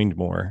joined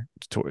more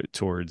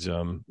towards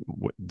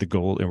the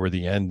goal and where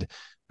the end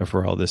of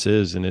where all this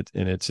is. And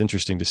it's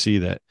interesting to see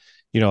that,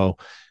 we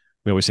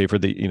always say for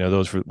the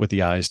those with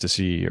the eyes to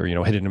see, or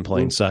hidden in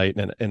plain Mhm. sight,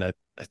 and I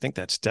think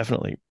that's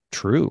definitely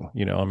true.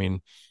 I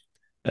mean,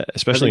 I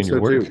especially think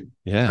in your so work. too.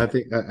 Yeah. I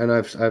think, and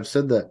I've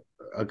said that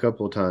a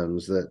couple of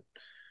times, that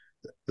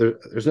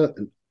there's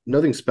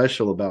nothing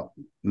special about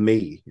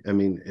me. I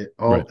mean,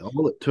 Right.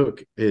 all it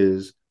took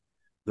is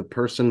the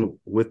person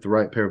with the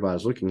right pair of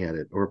eyes looking at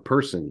it, or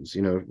persons.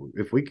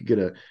 If we could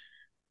get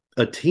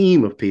a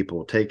team of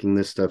people taking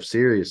this stuff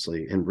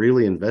seriously and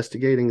really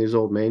investigating these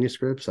old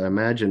manuscripts, I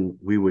imagine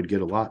we would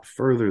get a lot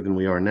further than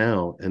we are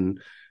now.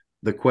 And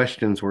the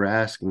questions we're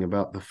asking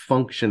about the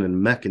function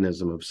and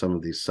mechanism of some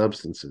of these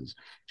substances.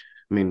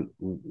 I mean,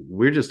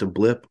 we're just a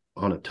blip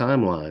on a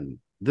timeline.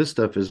 This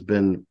stuff has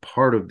been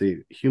part of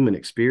the human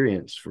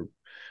experience for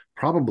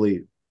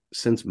probably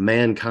since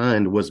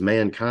mankind was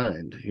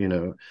mankind.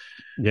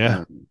 Yeah.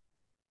 Um,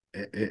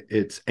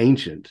 it's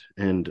ancient,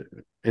 and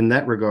in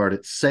that regard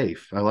it's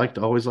safe.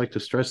 Always like to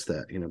stress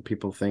that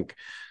people think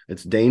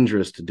it's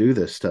dangerous to do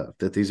this stuff,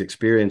 that these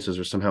experiences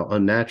are somehow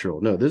unnatural.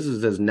 No, this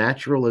is as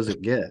natural as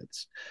it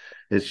gets.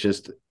 It's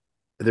just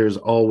there's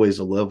always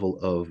a level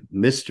of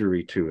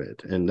mystery to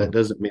it, and that Mhm.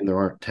 doesn't mean there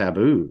aren't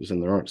taboos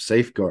and there aren't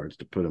safeguards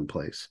to put in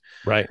place,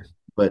 Right.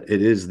 but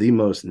it is the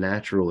most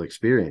natural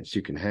experience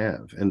you can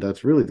have. And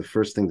that's really the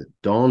first thing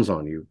that dawns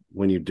on you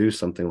when you do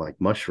something like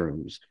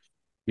mushrooms.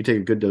 You take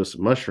a good dose of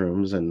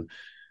mushrooms, and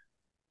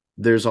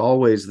there's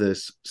always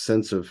this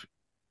sense of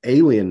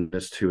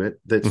alienness to it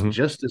that's Hmm.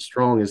 just as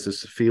strong as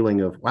this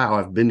feeling of, wow,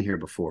 I've been here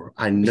before.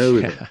 I know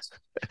Yeah, this.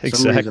 For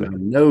some reason, exactly. I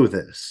know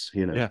this,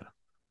 you know. Yeah.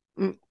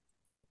 Mm.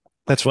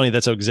 That's funny.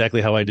 That's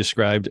exactly how I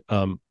described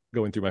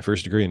going through my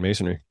first degree in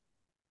masonry.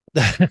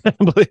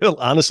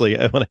 Honestly,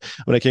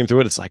 when I came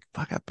through it, it's like,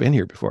 fuck, I've been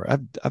here before.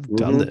 I've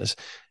done Mm-hmm. this.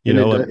 You And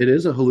know, it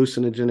is a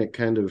hallucinogenic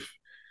kind of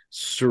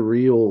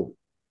surreal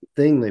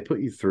thing they put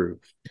you through.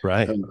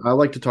 right, I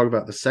like to talk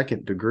about the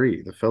second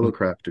degree, the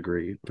fellowcraft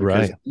degree, because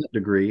right. in that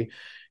degree,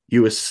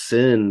 you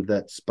ascend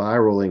that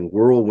spiraling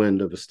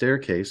whirlwind of a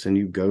staircase and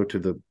you go to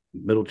the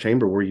middle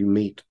chamber where you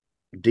meet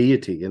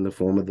deity in the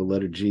form of the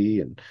letter G.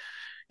 And,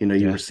 you know,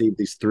 you Yeah. receive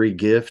these three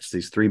gifts,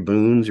 these three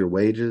boons, your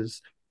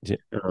wages. Yeah.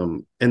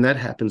 And that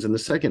happens in the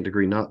second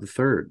degree, not the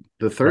third.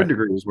 The third Right.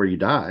 degree is where you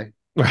die.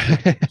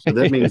 So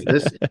that means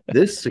Right.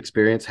 this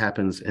experience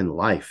happens in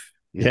life,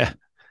 you Yeah.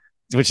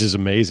 know. Which is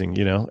amazing,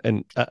 you know,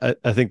 and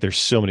I think there's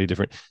so many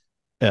different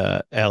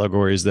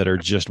allegories that are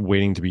just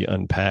waiting to be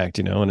unpacked,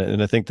 you know,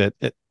 and I think that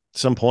at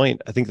some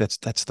point, I think that's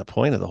the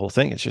point of the whole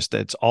thing. It's just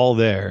that it's all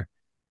there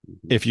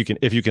if you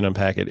can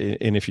unpack it,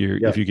 and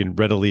Yeah, if you can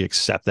readily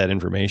accept that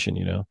information,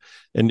 you know,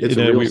 and it's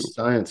you a know real we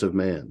science of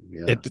man.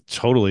 Yeah. it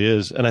totally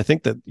is, and I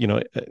think that you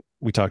know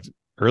we talked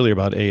earlier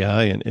about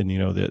AI and you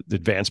know the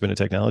advancement of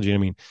technology. I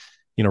mean,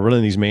 you know,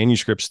 running these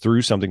manuscripts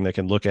through something that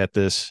can look at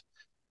this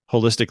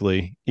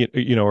holistically,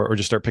 you know, or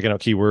just start picking out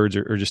keywords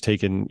or just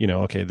taking, you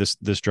know, okay,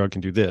 this drug can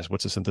do this.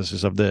 What's the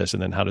synthesis of this?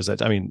 And then how does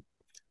that, I mean,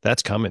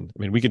 that's coming. I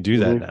mean, we can do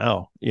that Mm-hmm.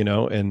 now, you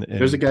know,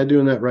 There's a and guy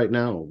doing that right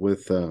now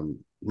with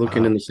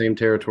looking in wow. the same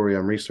territory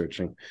I'm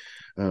researching.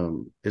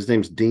 His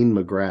name's Dean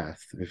McGrath.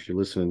 If you're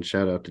listening,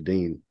 shout out to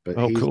Dean. But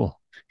Oh,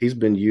 cool. he's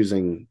been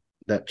using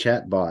that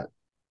chat bot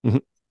Mm-hmm.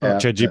 Oh,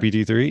 app Chat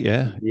GPT 3.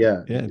 Yeah.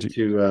 yeah, Yeah.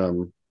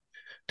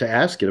 to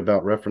ask it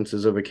about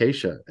references of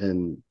acacia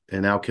and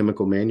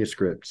alchemical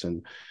manuscripts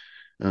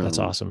That's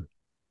um awesome.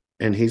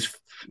 and he's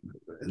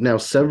now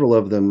several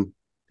of them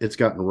it's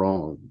gotten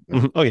wrong.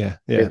 Mhm. Oh yeah.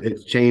 Yeah.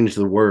 It's changed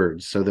the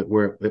words so that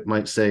where it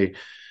might say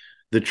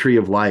the tree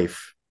of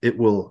life, it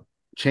will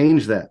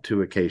change that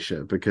to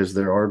acacia because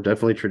there are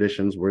definitely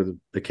traditions where the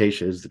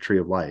acacia is the tree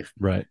of life.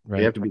 Right. You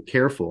Right. have to be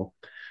careful,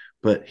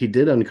 but he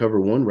did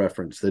uncover one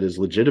reference that is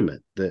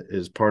legitimate, that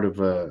is part of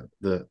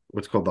the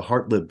what's called the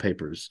Hartlib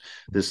papers.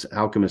 This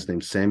alchemist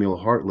named Samuel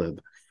Hartlib,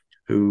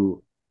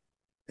 who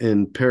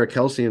in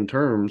Paracelsian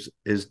terms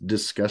is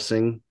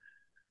discussing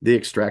the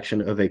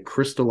extraction of a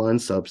crystalline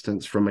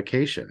substance from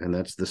acacia, and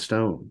that's the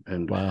stone.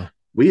 And Wow.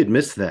 we had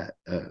missed that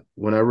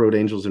when I wrote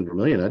Angels in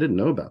Vermilion. I didn't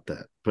know about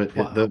that, but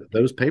Wow.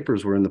 those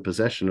papers were in the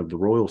possession of the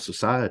Royal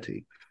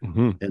Society,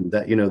 Hmm. and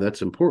that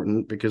that's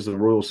important because the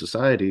Royal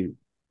Society,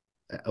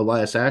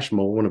 Elias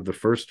Ashmole, one of the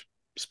first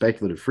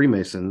speculative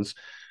Freemasons,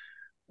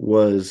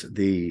 was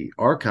the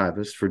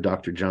archivist for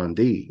Dr. John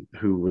Dee,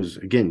 who was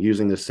again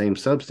using the same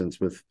substance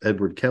with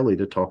Edward Kelly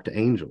to talk to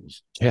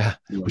angels. Yeah.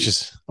 Which Um,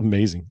 is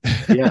amazing.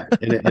 yeah,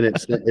 and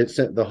it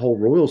sent the whole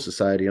Royal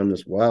Society on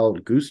this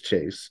wild goose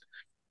chase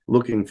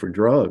looking for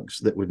drugs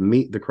that would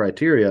meet the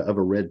criteria of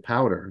a red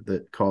powder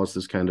that caused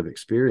this kind of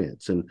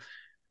experience. And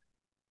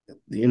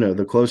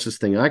the closest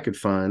thing I could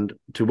find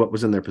to what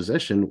was in their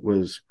possession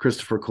was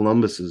Christopher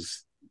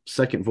Columbus's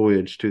second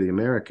voyage to the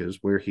Americas,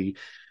 where he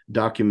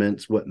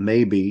documents what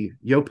may be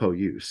yopo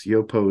use.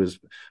 Yopo is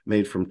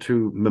made from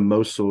two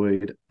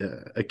mimosoid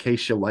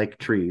acacia-like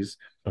trees,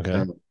 Okay.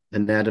 uh,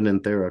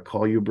 Anadenanthera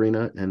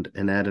colubrina and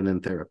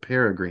Anadenanthera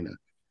peregrina,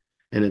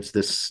 and it's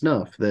this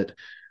snuff that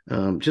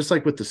just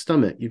like with the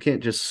stomach, you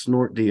can't just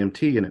snort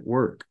DMT and it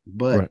work.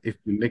 But Right. if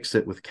you mix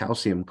it with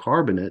calcium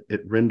carbonate,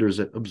 it renders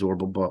it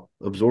absorbable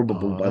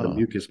by the Oh,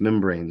 mucous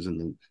membranes in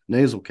the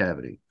nasal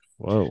cavity.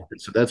 whoa.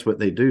 And so that's what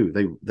they do.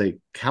 They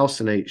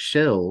calcinate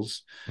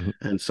shells Mhm.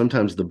 and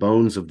sometimes the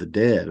bones of the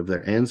dead of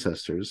their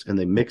ancestors, and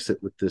they mix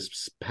it with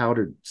this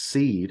powdered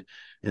seed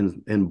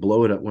and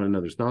blow it up one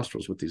another's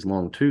nostrils with these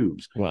long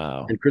tubes.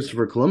 Wow. And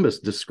Christopher Columbus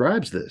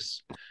describes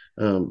this.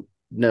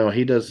 Now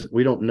he does.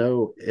 We don't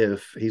know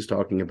if he's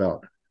talking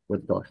about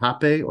what's called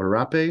hape or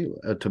rape,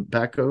 a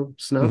tobacco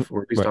Mhm. snuff,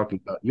 or if he's Right. talking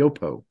about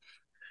yopo.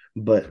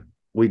 But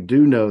we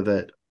do know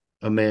that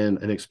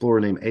an explorer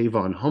named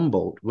Avon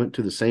Humboldt, went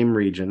to the same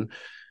region,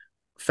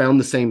 found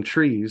the same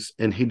trees,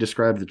 and he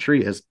described the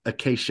tree as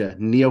Acacia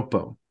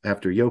niopo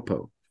after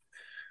yopo.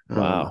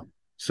 Wow.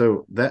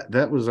 So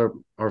that was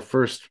our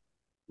first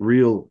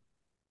real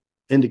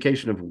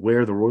indication of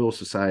where the Royal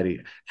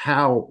Society,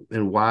 how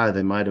and why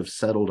they might have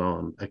settled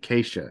on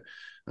acacia,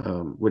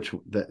 which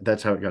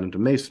that's how it got into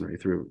masonry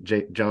through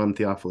John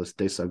Theophilus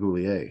de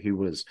Sagoulier. He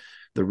was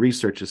the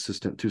research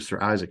assistant to Sir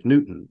Isaac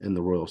Newton in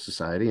the Royal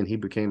Society, and he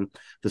became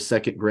the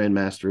second Grand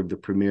Master of the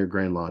premier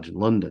Grand Lodge in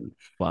London. And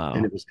Wow.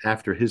 it was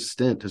after his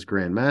stint as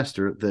Grand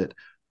Master that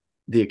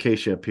the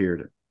acacia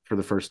appeared for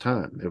the first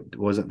time. It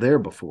wasn't there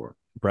before.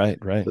 Right.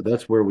 Right. So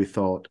that's where we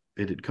thought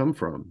it had come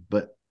from.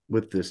 But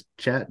with this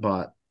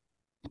chatbot,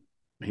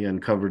 he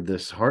uncovered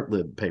this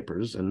Hartlib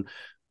papers, and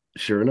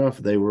sure enough,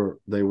 they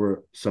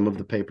were some of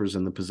the papers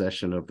in the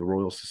possession of the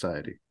Royal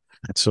Society.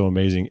 That's so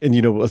amazing. And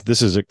you know,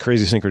 this is a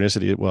crazy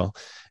synchronicity. Well,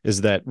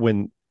 is that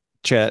when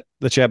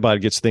the chat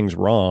bot gets things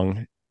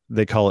wrong,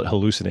 they call it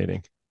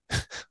hallucinating.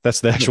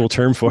 That's the actual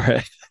term for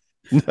it.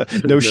 No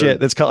No,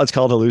 shit. It's called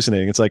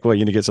hallucinating. It's like, well, you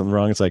need to get something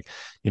wrong. It's like,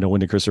 when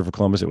did Christopher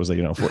Columbus, it was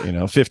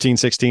like, 15,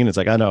 16. It's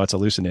like, I know it's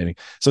hallucinating.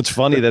 So it's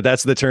funny that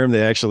that's the term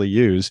they actually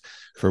use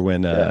for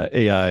when yeah,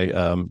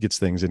 AI gets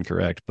things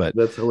incorrect. But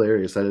that's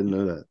hilarious. I didn't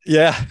know that.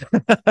 yeah,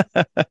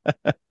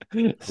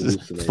 full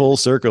Hallucinating.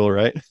 circle,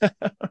 right?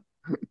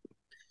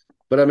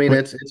 But I mean,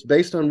 it's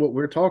based on what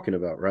we're talking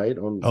about, right?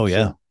 Oh So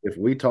yeah. if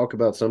we talk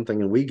about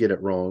something and we get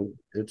it wrong,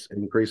 it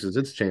increases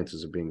its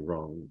chances of being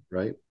wrong,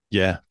 right?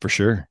 Yeah, for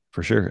sure.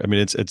 For sure. I mean,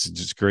 it's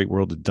just a great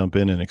world to dump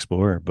in and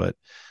explore, but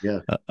Yeah.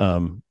 uh,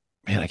 um,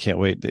 man, I can't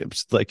wait.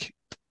 It's like,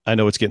 I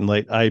know it's getting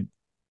late. I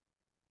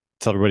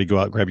tell everybody go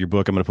out, grab your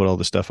book. I'm going to put all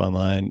this stuff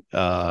online.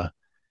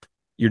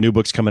 Your new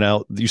book's coming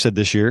out. You said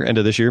this year, end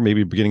of this year,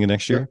 maybe beginning of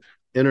next year. Yep.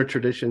 Inner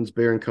Traditions,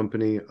 Bear and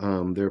Company.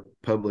 They're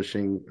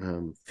publishing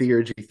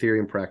Theurgy, Theory,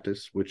 and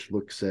Practice, which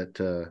looks at.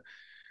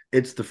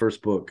 It's the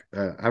first book.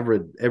 I've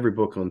read every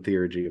book on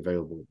theurgy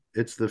available.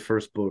 It's the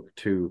first book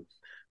to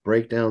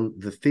break down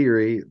the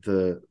theory,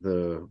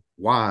 the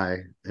why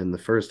in the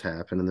first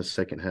half, and in the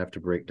second half to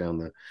break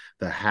down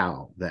the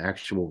how, the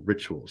actual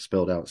ritual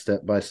spelled out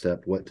step by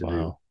step, what to do.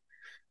 Wow.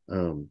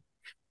 Um,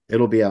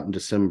 it'll be out in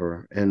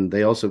December, and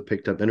they also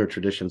picked up Inner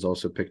Traditions.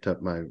 Also picked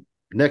up my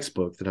next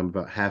book that I'm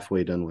about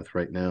halfway done with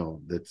right now.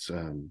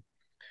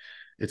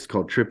 It's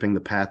called Tripping the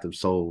Path of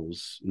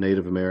Souls,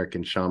 Native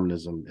American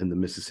Shamanism in the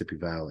Mississippi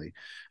Valley.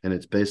 And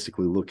it's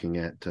basically looking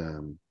at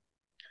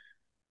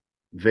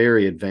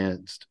very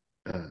advanced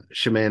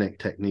shamanic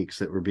techniques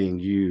that were being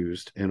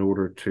used in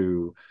order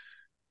to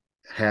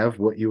have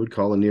what you would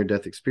call a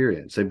near-death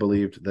experience. They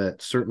believed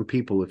that certain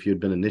people, if you had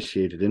been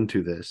initiated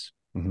into this,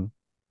 Mm-hmm.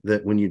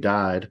 that when you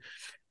died,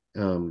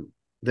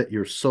 that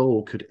your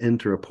soul could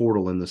enter a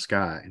portal in the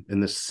sky.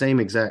 And the same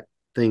exact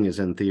thing is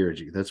in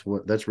theurgy.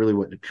 That's really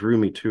what drew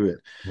me to it.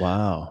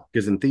 Wow.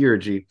 Because in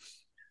theurgy,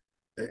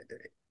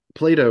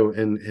 Plato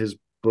in his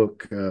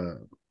book,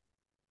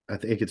 I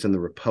think it's in the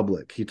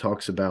Republic, he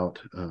talks about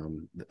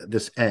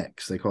this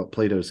X. They call it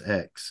Plato's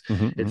X.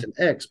 Mm-hmm. It's an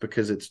X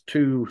because it's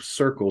two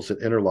circles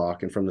that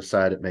interlock, and from the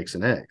side it makes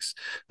an X.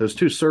 Those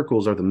two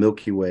circles are the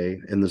Milky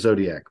Way and the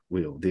zodiac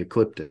wheel, the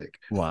ecliptic.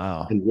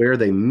 Wow. And where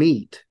they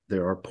meet,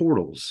 there are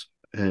portals,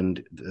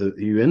 and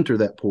you enter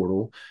that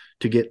portal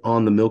to get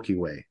on the Milky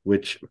Way,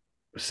 which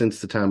since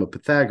the time of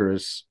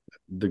Pythagoras,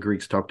 the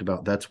Greeks talked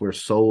about that's where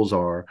souls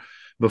are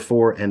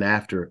before and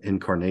after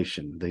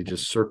incarnation. They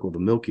just circle the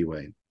Milky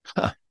Way.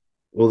 Huh.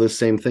 Well, the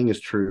same thing is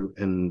true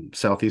in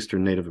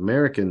Southeastern Native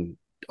American.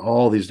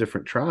 All these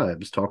different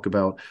tribes talk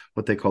about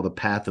what they call the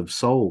path of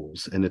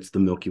souls, and it's the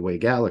Milky Way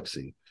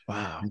galaxy.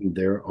 Wow. And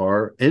there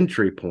are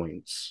entry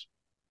points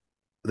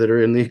that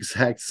are in the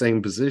exact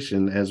same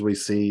position as we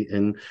see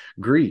in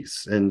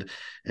Greece, and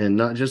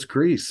not just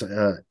Greece,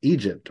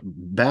 Egypt,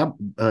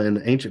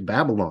 and ancient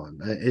Babylon.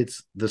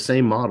 It's the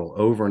same model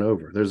over and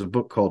over. There's a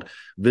book called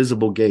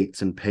Visible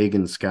Gates in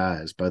Pagan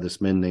Skies by this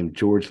man named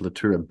George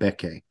Latour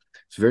Becket.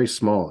 It's very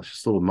small. It's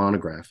just a little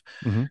monograph.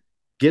 Mm-hmm.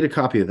 Get a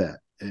copy of that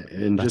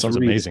and That just sounds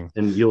read it, amazing.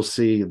 and you'll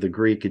see the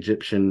Greek,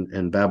 Egyptian,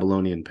 and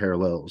Babylonian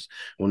parallels.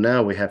 Well,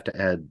 now we have to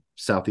add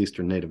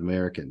Southeastern Native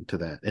American to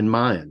that, and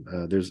Mayan.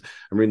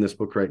 I'm reading this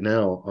book right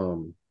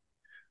now,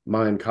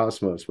 Mayan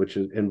Cosmos, which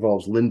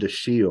involves Linda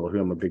Shiel, who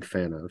I'm a big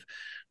fan of.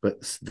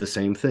 But the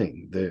same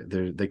thing.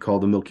 They call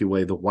the Milky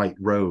Way the White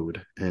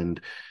Road, and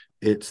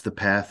it's the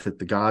path that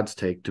the gods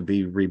take to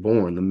be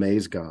reborn. The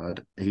maize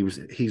god,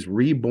 he's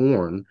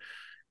reborn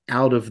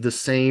out of the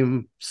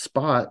same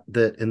spot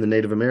that in the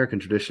Native American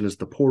tradition is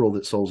the portal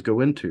that souls go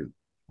into.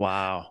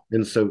 Wow.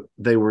 And so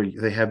they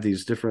have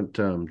these different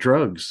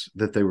drugs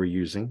that they were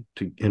using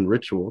in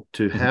ritual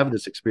to Mm-hmm. have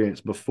this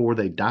experience before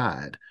they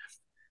died.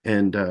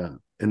 And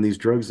these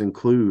drugs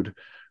include,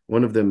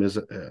 one of them is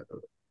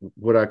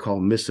what I call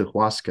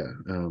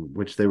Misahuasca,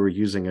 which they were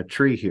using a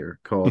tree here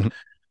Mm-hmm. called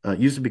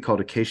used to be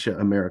called Acacia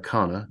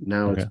americana.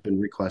 Now it's Okay.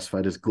 been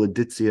reclassified as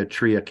Gladitsia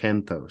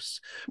triacanthos.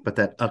 But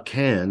that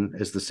acan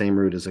is the same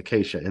root as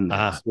acacia in there.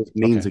 Ah, So it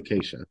means okay.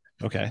 acacia,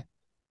 Okay.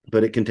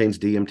 but it contains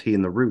DMT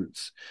in the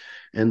roots.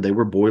 And they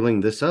were boiling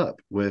this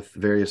up with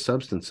various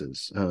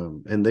substances,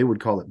 and they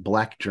would call it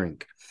black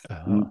drink.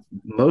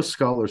 Most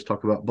scholars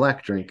talk about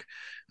black drink,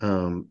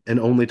 and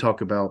only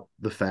talk about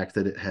the fact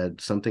that it had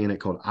something in it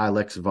called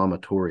Ilex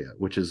vomitoria,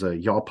 which is a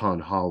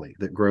Yaupon holly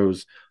that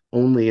grows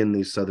only in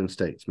these southern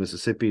states: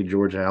 Mississippi,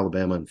 Georgia,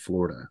 Alabama, and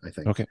Florida, I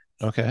think. Okay.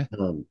 Okay.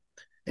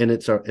 And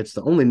it's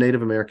the only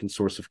Native American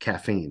source of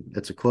caffeine.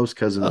 It's a close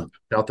cousin Oh, of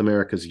South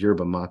America's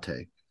yerba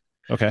mate,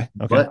 okay.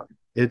 Okay. but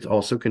it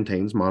also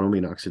contains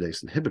monoamine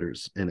oxidase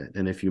inhibitors in it.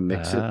 And if you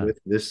mix it Ah. with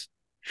this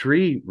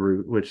tree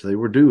root, which they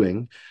were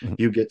doing, Mhm.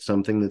 you get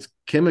something that's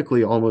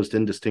chemically almost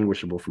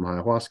indistinguishable from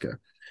ayahuasca.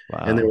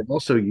 And they Wow. were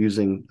also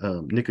using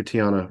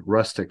Nicotiana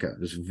rustica,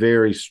 this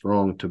very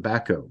strong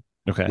tobacco,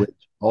 Okay. which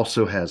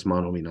also has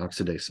monoamine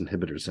oxidase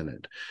inhibitors in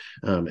it.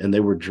 And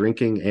they were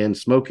drinking and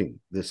smoking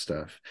this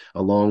stuff,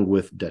 along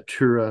with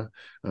datura,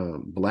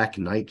 black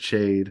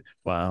nightshade,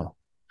 Wow.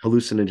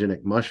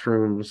 hallucinogenic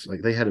mushrooms.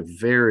 Like they had a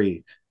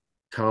very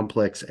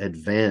complex,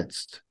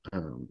 advanced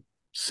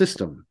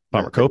system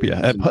that they were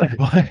Pharmacopoeia.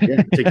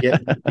 using yeah,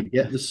 to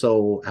get the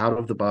soul out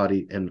of the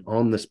body and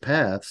on this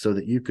path so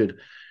that you could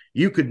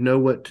know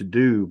what to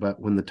do, but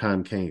when the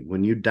time came,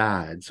 when you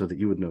died, so that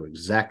you would know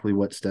exactly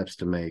what steps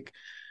to make.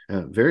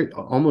 Very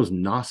almost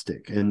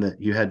Gnostic in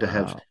that you had to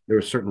have, Wow. there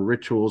were certain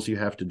rituals you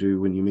have to do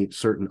when you meet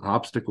certain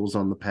obstacles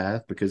on the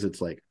path, because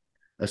it's like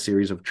a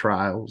series of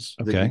trials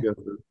that you Okay. go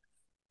through.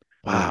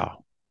 Um,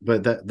 Wow.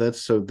 but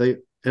that's so they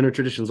Inner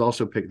Traditions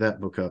also picked that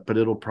book up, but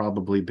it'll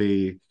probably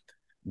be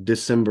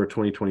December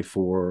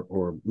 2024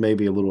 or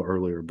maybe a little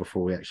earlier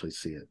before we actually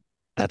see it.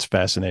 That's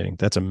fascinating.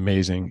 That's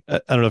amazing. I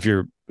don't know if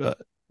you're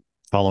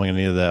following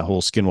any of that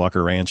whole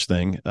Skinwalker Ranch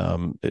thing.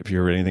 If you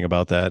heard anything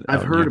about that I've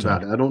out in heard Utah.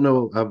 about it. I don't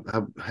know.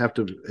 I have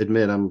to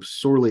admit, I'm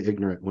sorely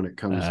ignorant when it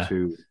comes Uh,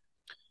 to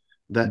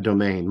that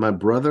domain. My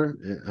brother,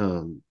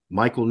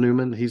 Michael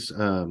Newman, he's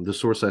the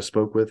source I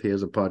spoke with. He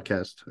has a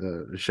podcast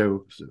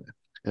show,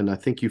 and I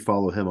think you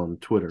follow him on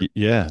Twitter.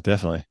 yeah,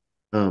 definitely.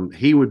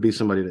 He would be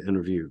somebody to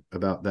interview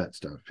about that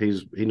stuff.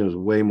 He knows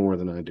way more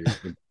than I do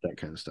about that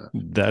kind of stuff.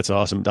 That's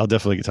awesome. I'll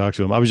definitely talk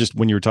to him. I was just,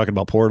 when you were talking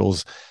about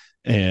portals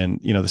and,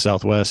 the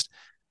Southwest,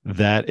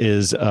 that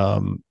is,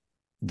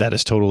 that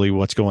is totally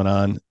what's going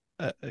on.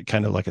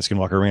 Kind of like a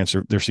Skinwalker Ranch.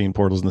 They're seeing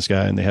portals in the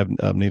sky, and they have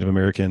Native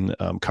American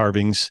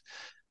carvings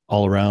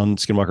all around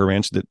Skinwalker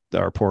Ranch that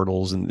are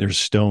portals, and there's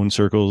stone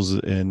circles,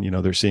 and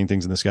they're seeing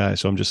things in the sky.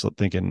 So I'm just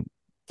thinking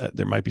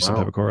there might be some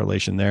type of Wow.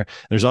 correlation there.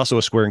 There's also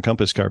a square and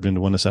compass carved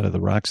into one side of the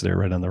rocks there,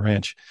 right on the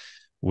ranch,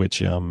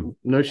 which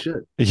No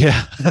shit.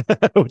 yeah,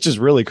 which is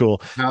really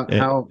cool. How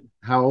And,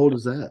 how old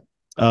is that?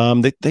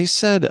 they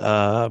said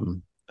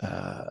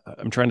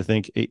I'm trying to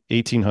think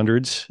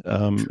 1800s,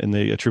 and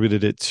they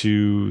attributed it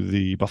to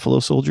the Buffalo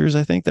Soldiers,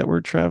 I think, that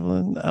were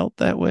traveling out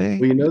that way.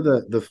 Well,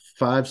 the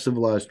five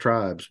civilized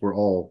tribes were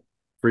all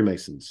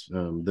Freemasons.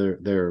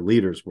 Their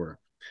leaders were.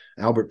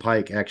 Albert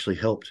Pike actually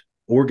helped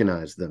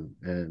organize them,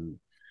 and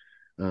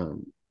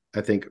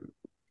I think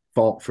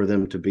fought for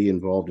them to be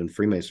involved in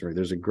Freemasonry.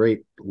 There's a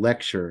great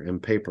lecture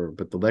and paper,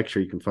 but the lecture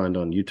you can find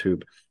on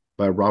YouTube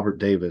by Robert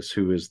Davis,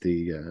 who is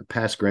the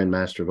past Grand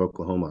Master of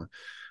Oklahoma,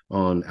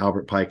 on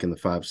Albert Pike and the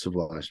five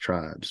civilized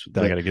tribes.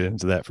 I got to get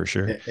into that for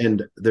sure.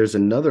 And there's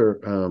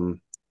another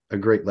a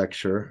great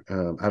lecture.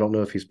 I don't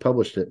know if he's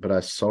published it, but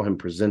I saw him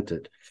present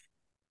it.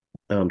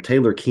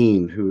 Taylor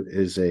Keene, who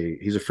is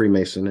he's a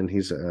Freemason, and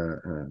he's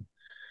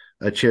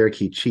a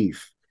Cherokee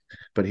chief,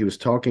 but he was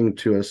talking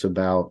to us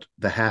about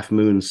the half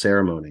moon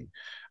ceremony,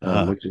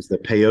 which is the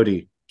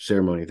peyote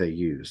ceremony they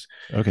use.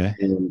 Okay.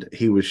 And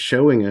he was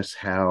showing us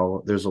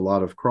how there's a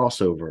lot of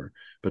crossover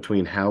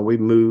between how we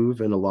move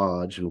in a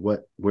lodge and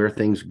where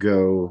things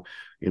go,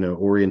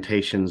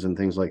 orientations and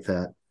things like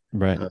that,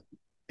 Right.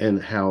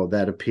 and how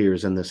that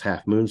appears in this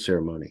half moon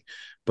ceremony.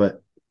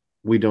 But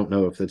we don't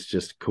know if that's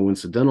just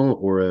coincidental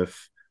or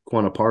if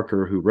Quanah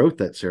Parker, who wrote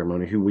that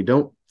ceremony, who we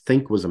don't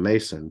think was a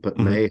Mason, but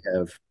may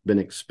have been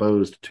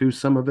exposed to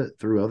some of it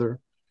through other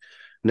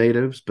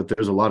natives. But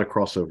there's a lot of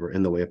crossover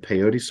in the way a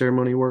peyote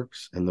ceremony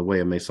works and the way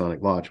a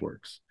Masonic lodge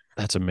works.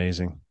 That's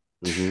amazing.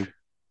 Mm-hmm.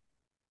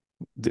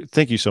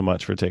 Thank you so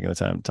much for taking the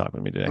time to talk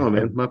with me today. Oh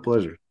man, my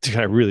pleasure. Dude,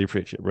 I really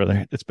appreciate it,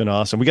 brother. It's been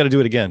awesome. We got to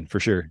do it again for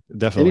sure.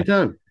 Definitely.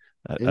 Anytime.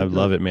 I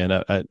love it, man.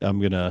 I'm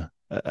gonna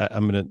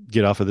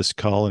get off of this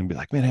call and be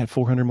like, man, I had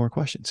 400 more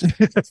questions.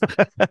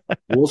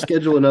 We'll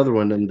schedule another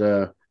one,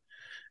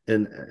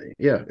 and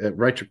yeah,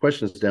 write your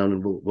questions down,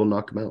 and we'll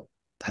knock them out.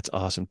 That's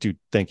awesome, dude.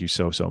 Thank you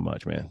so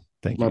much, man.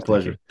 Thank you. My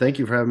pleasure. Thank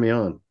you for having me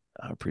on.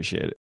 I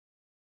appreciate it.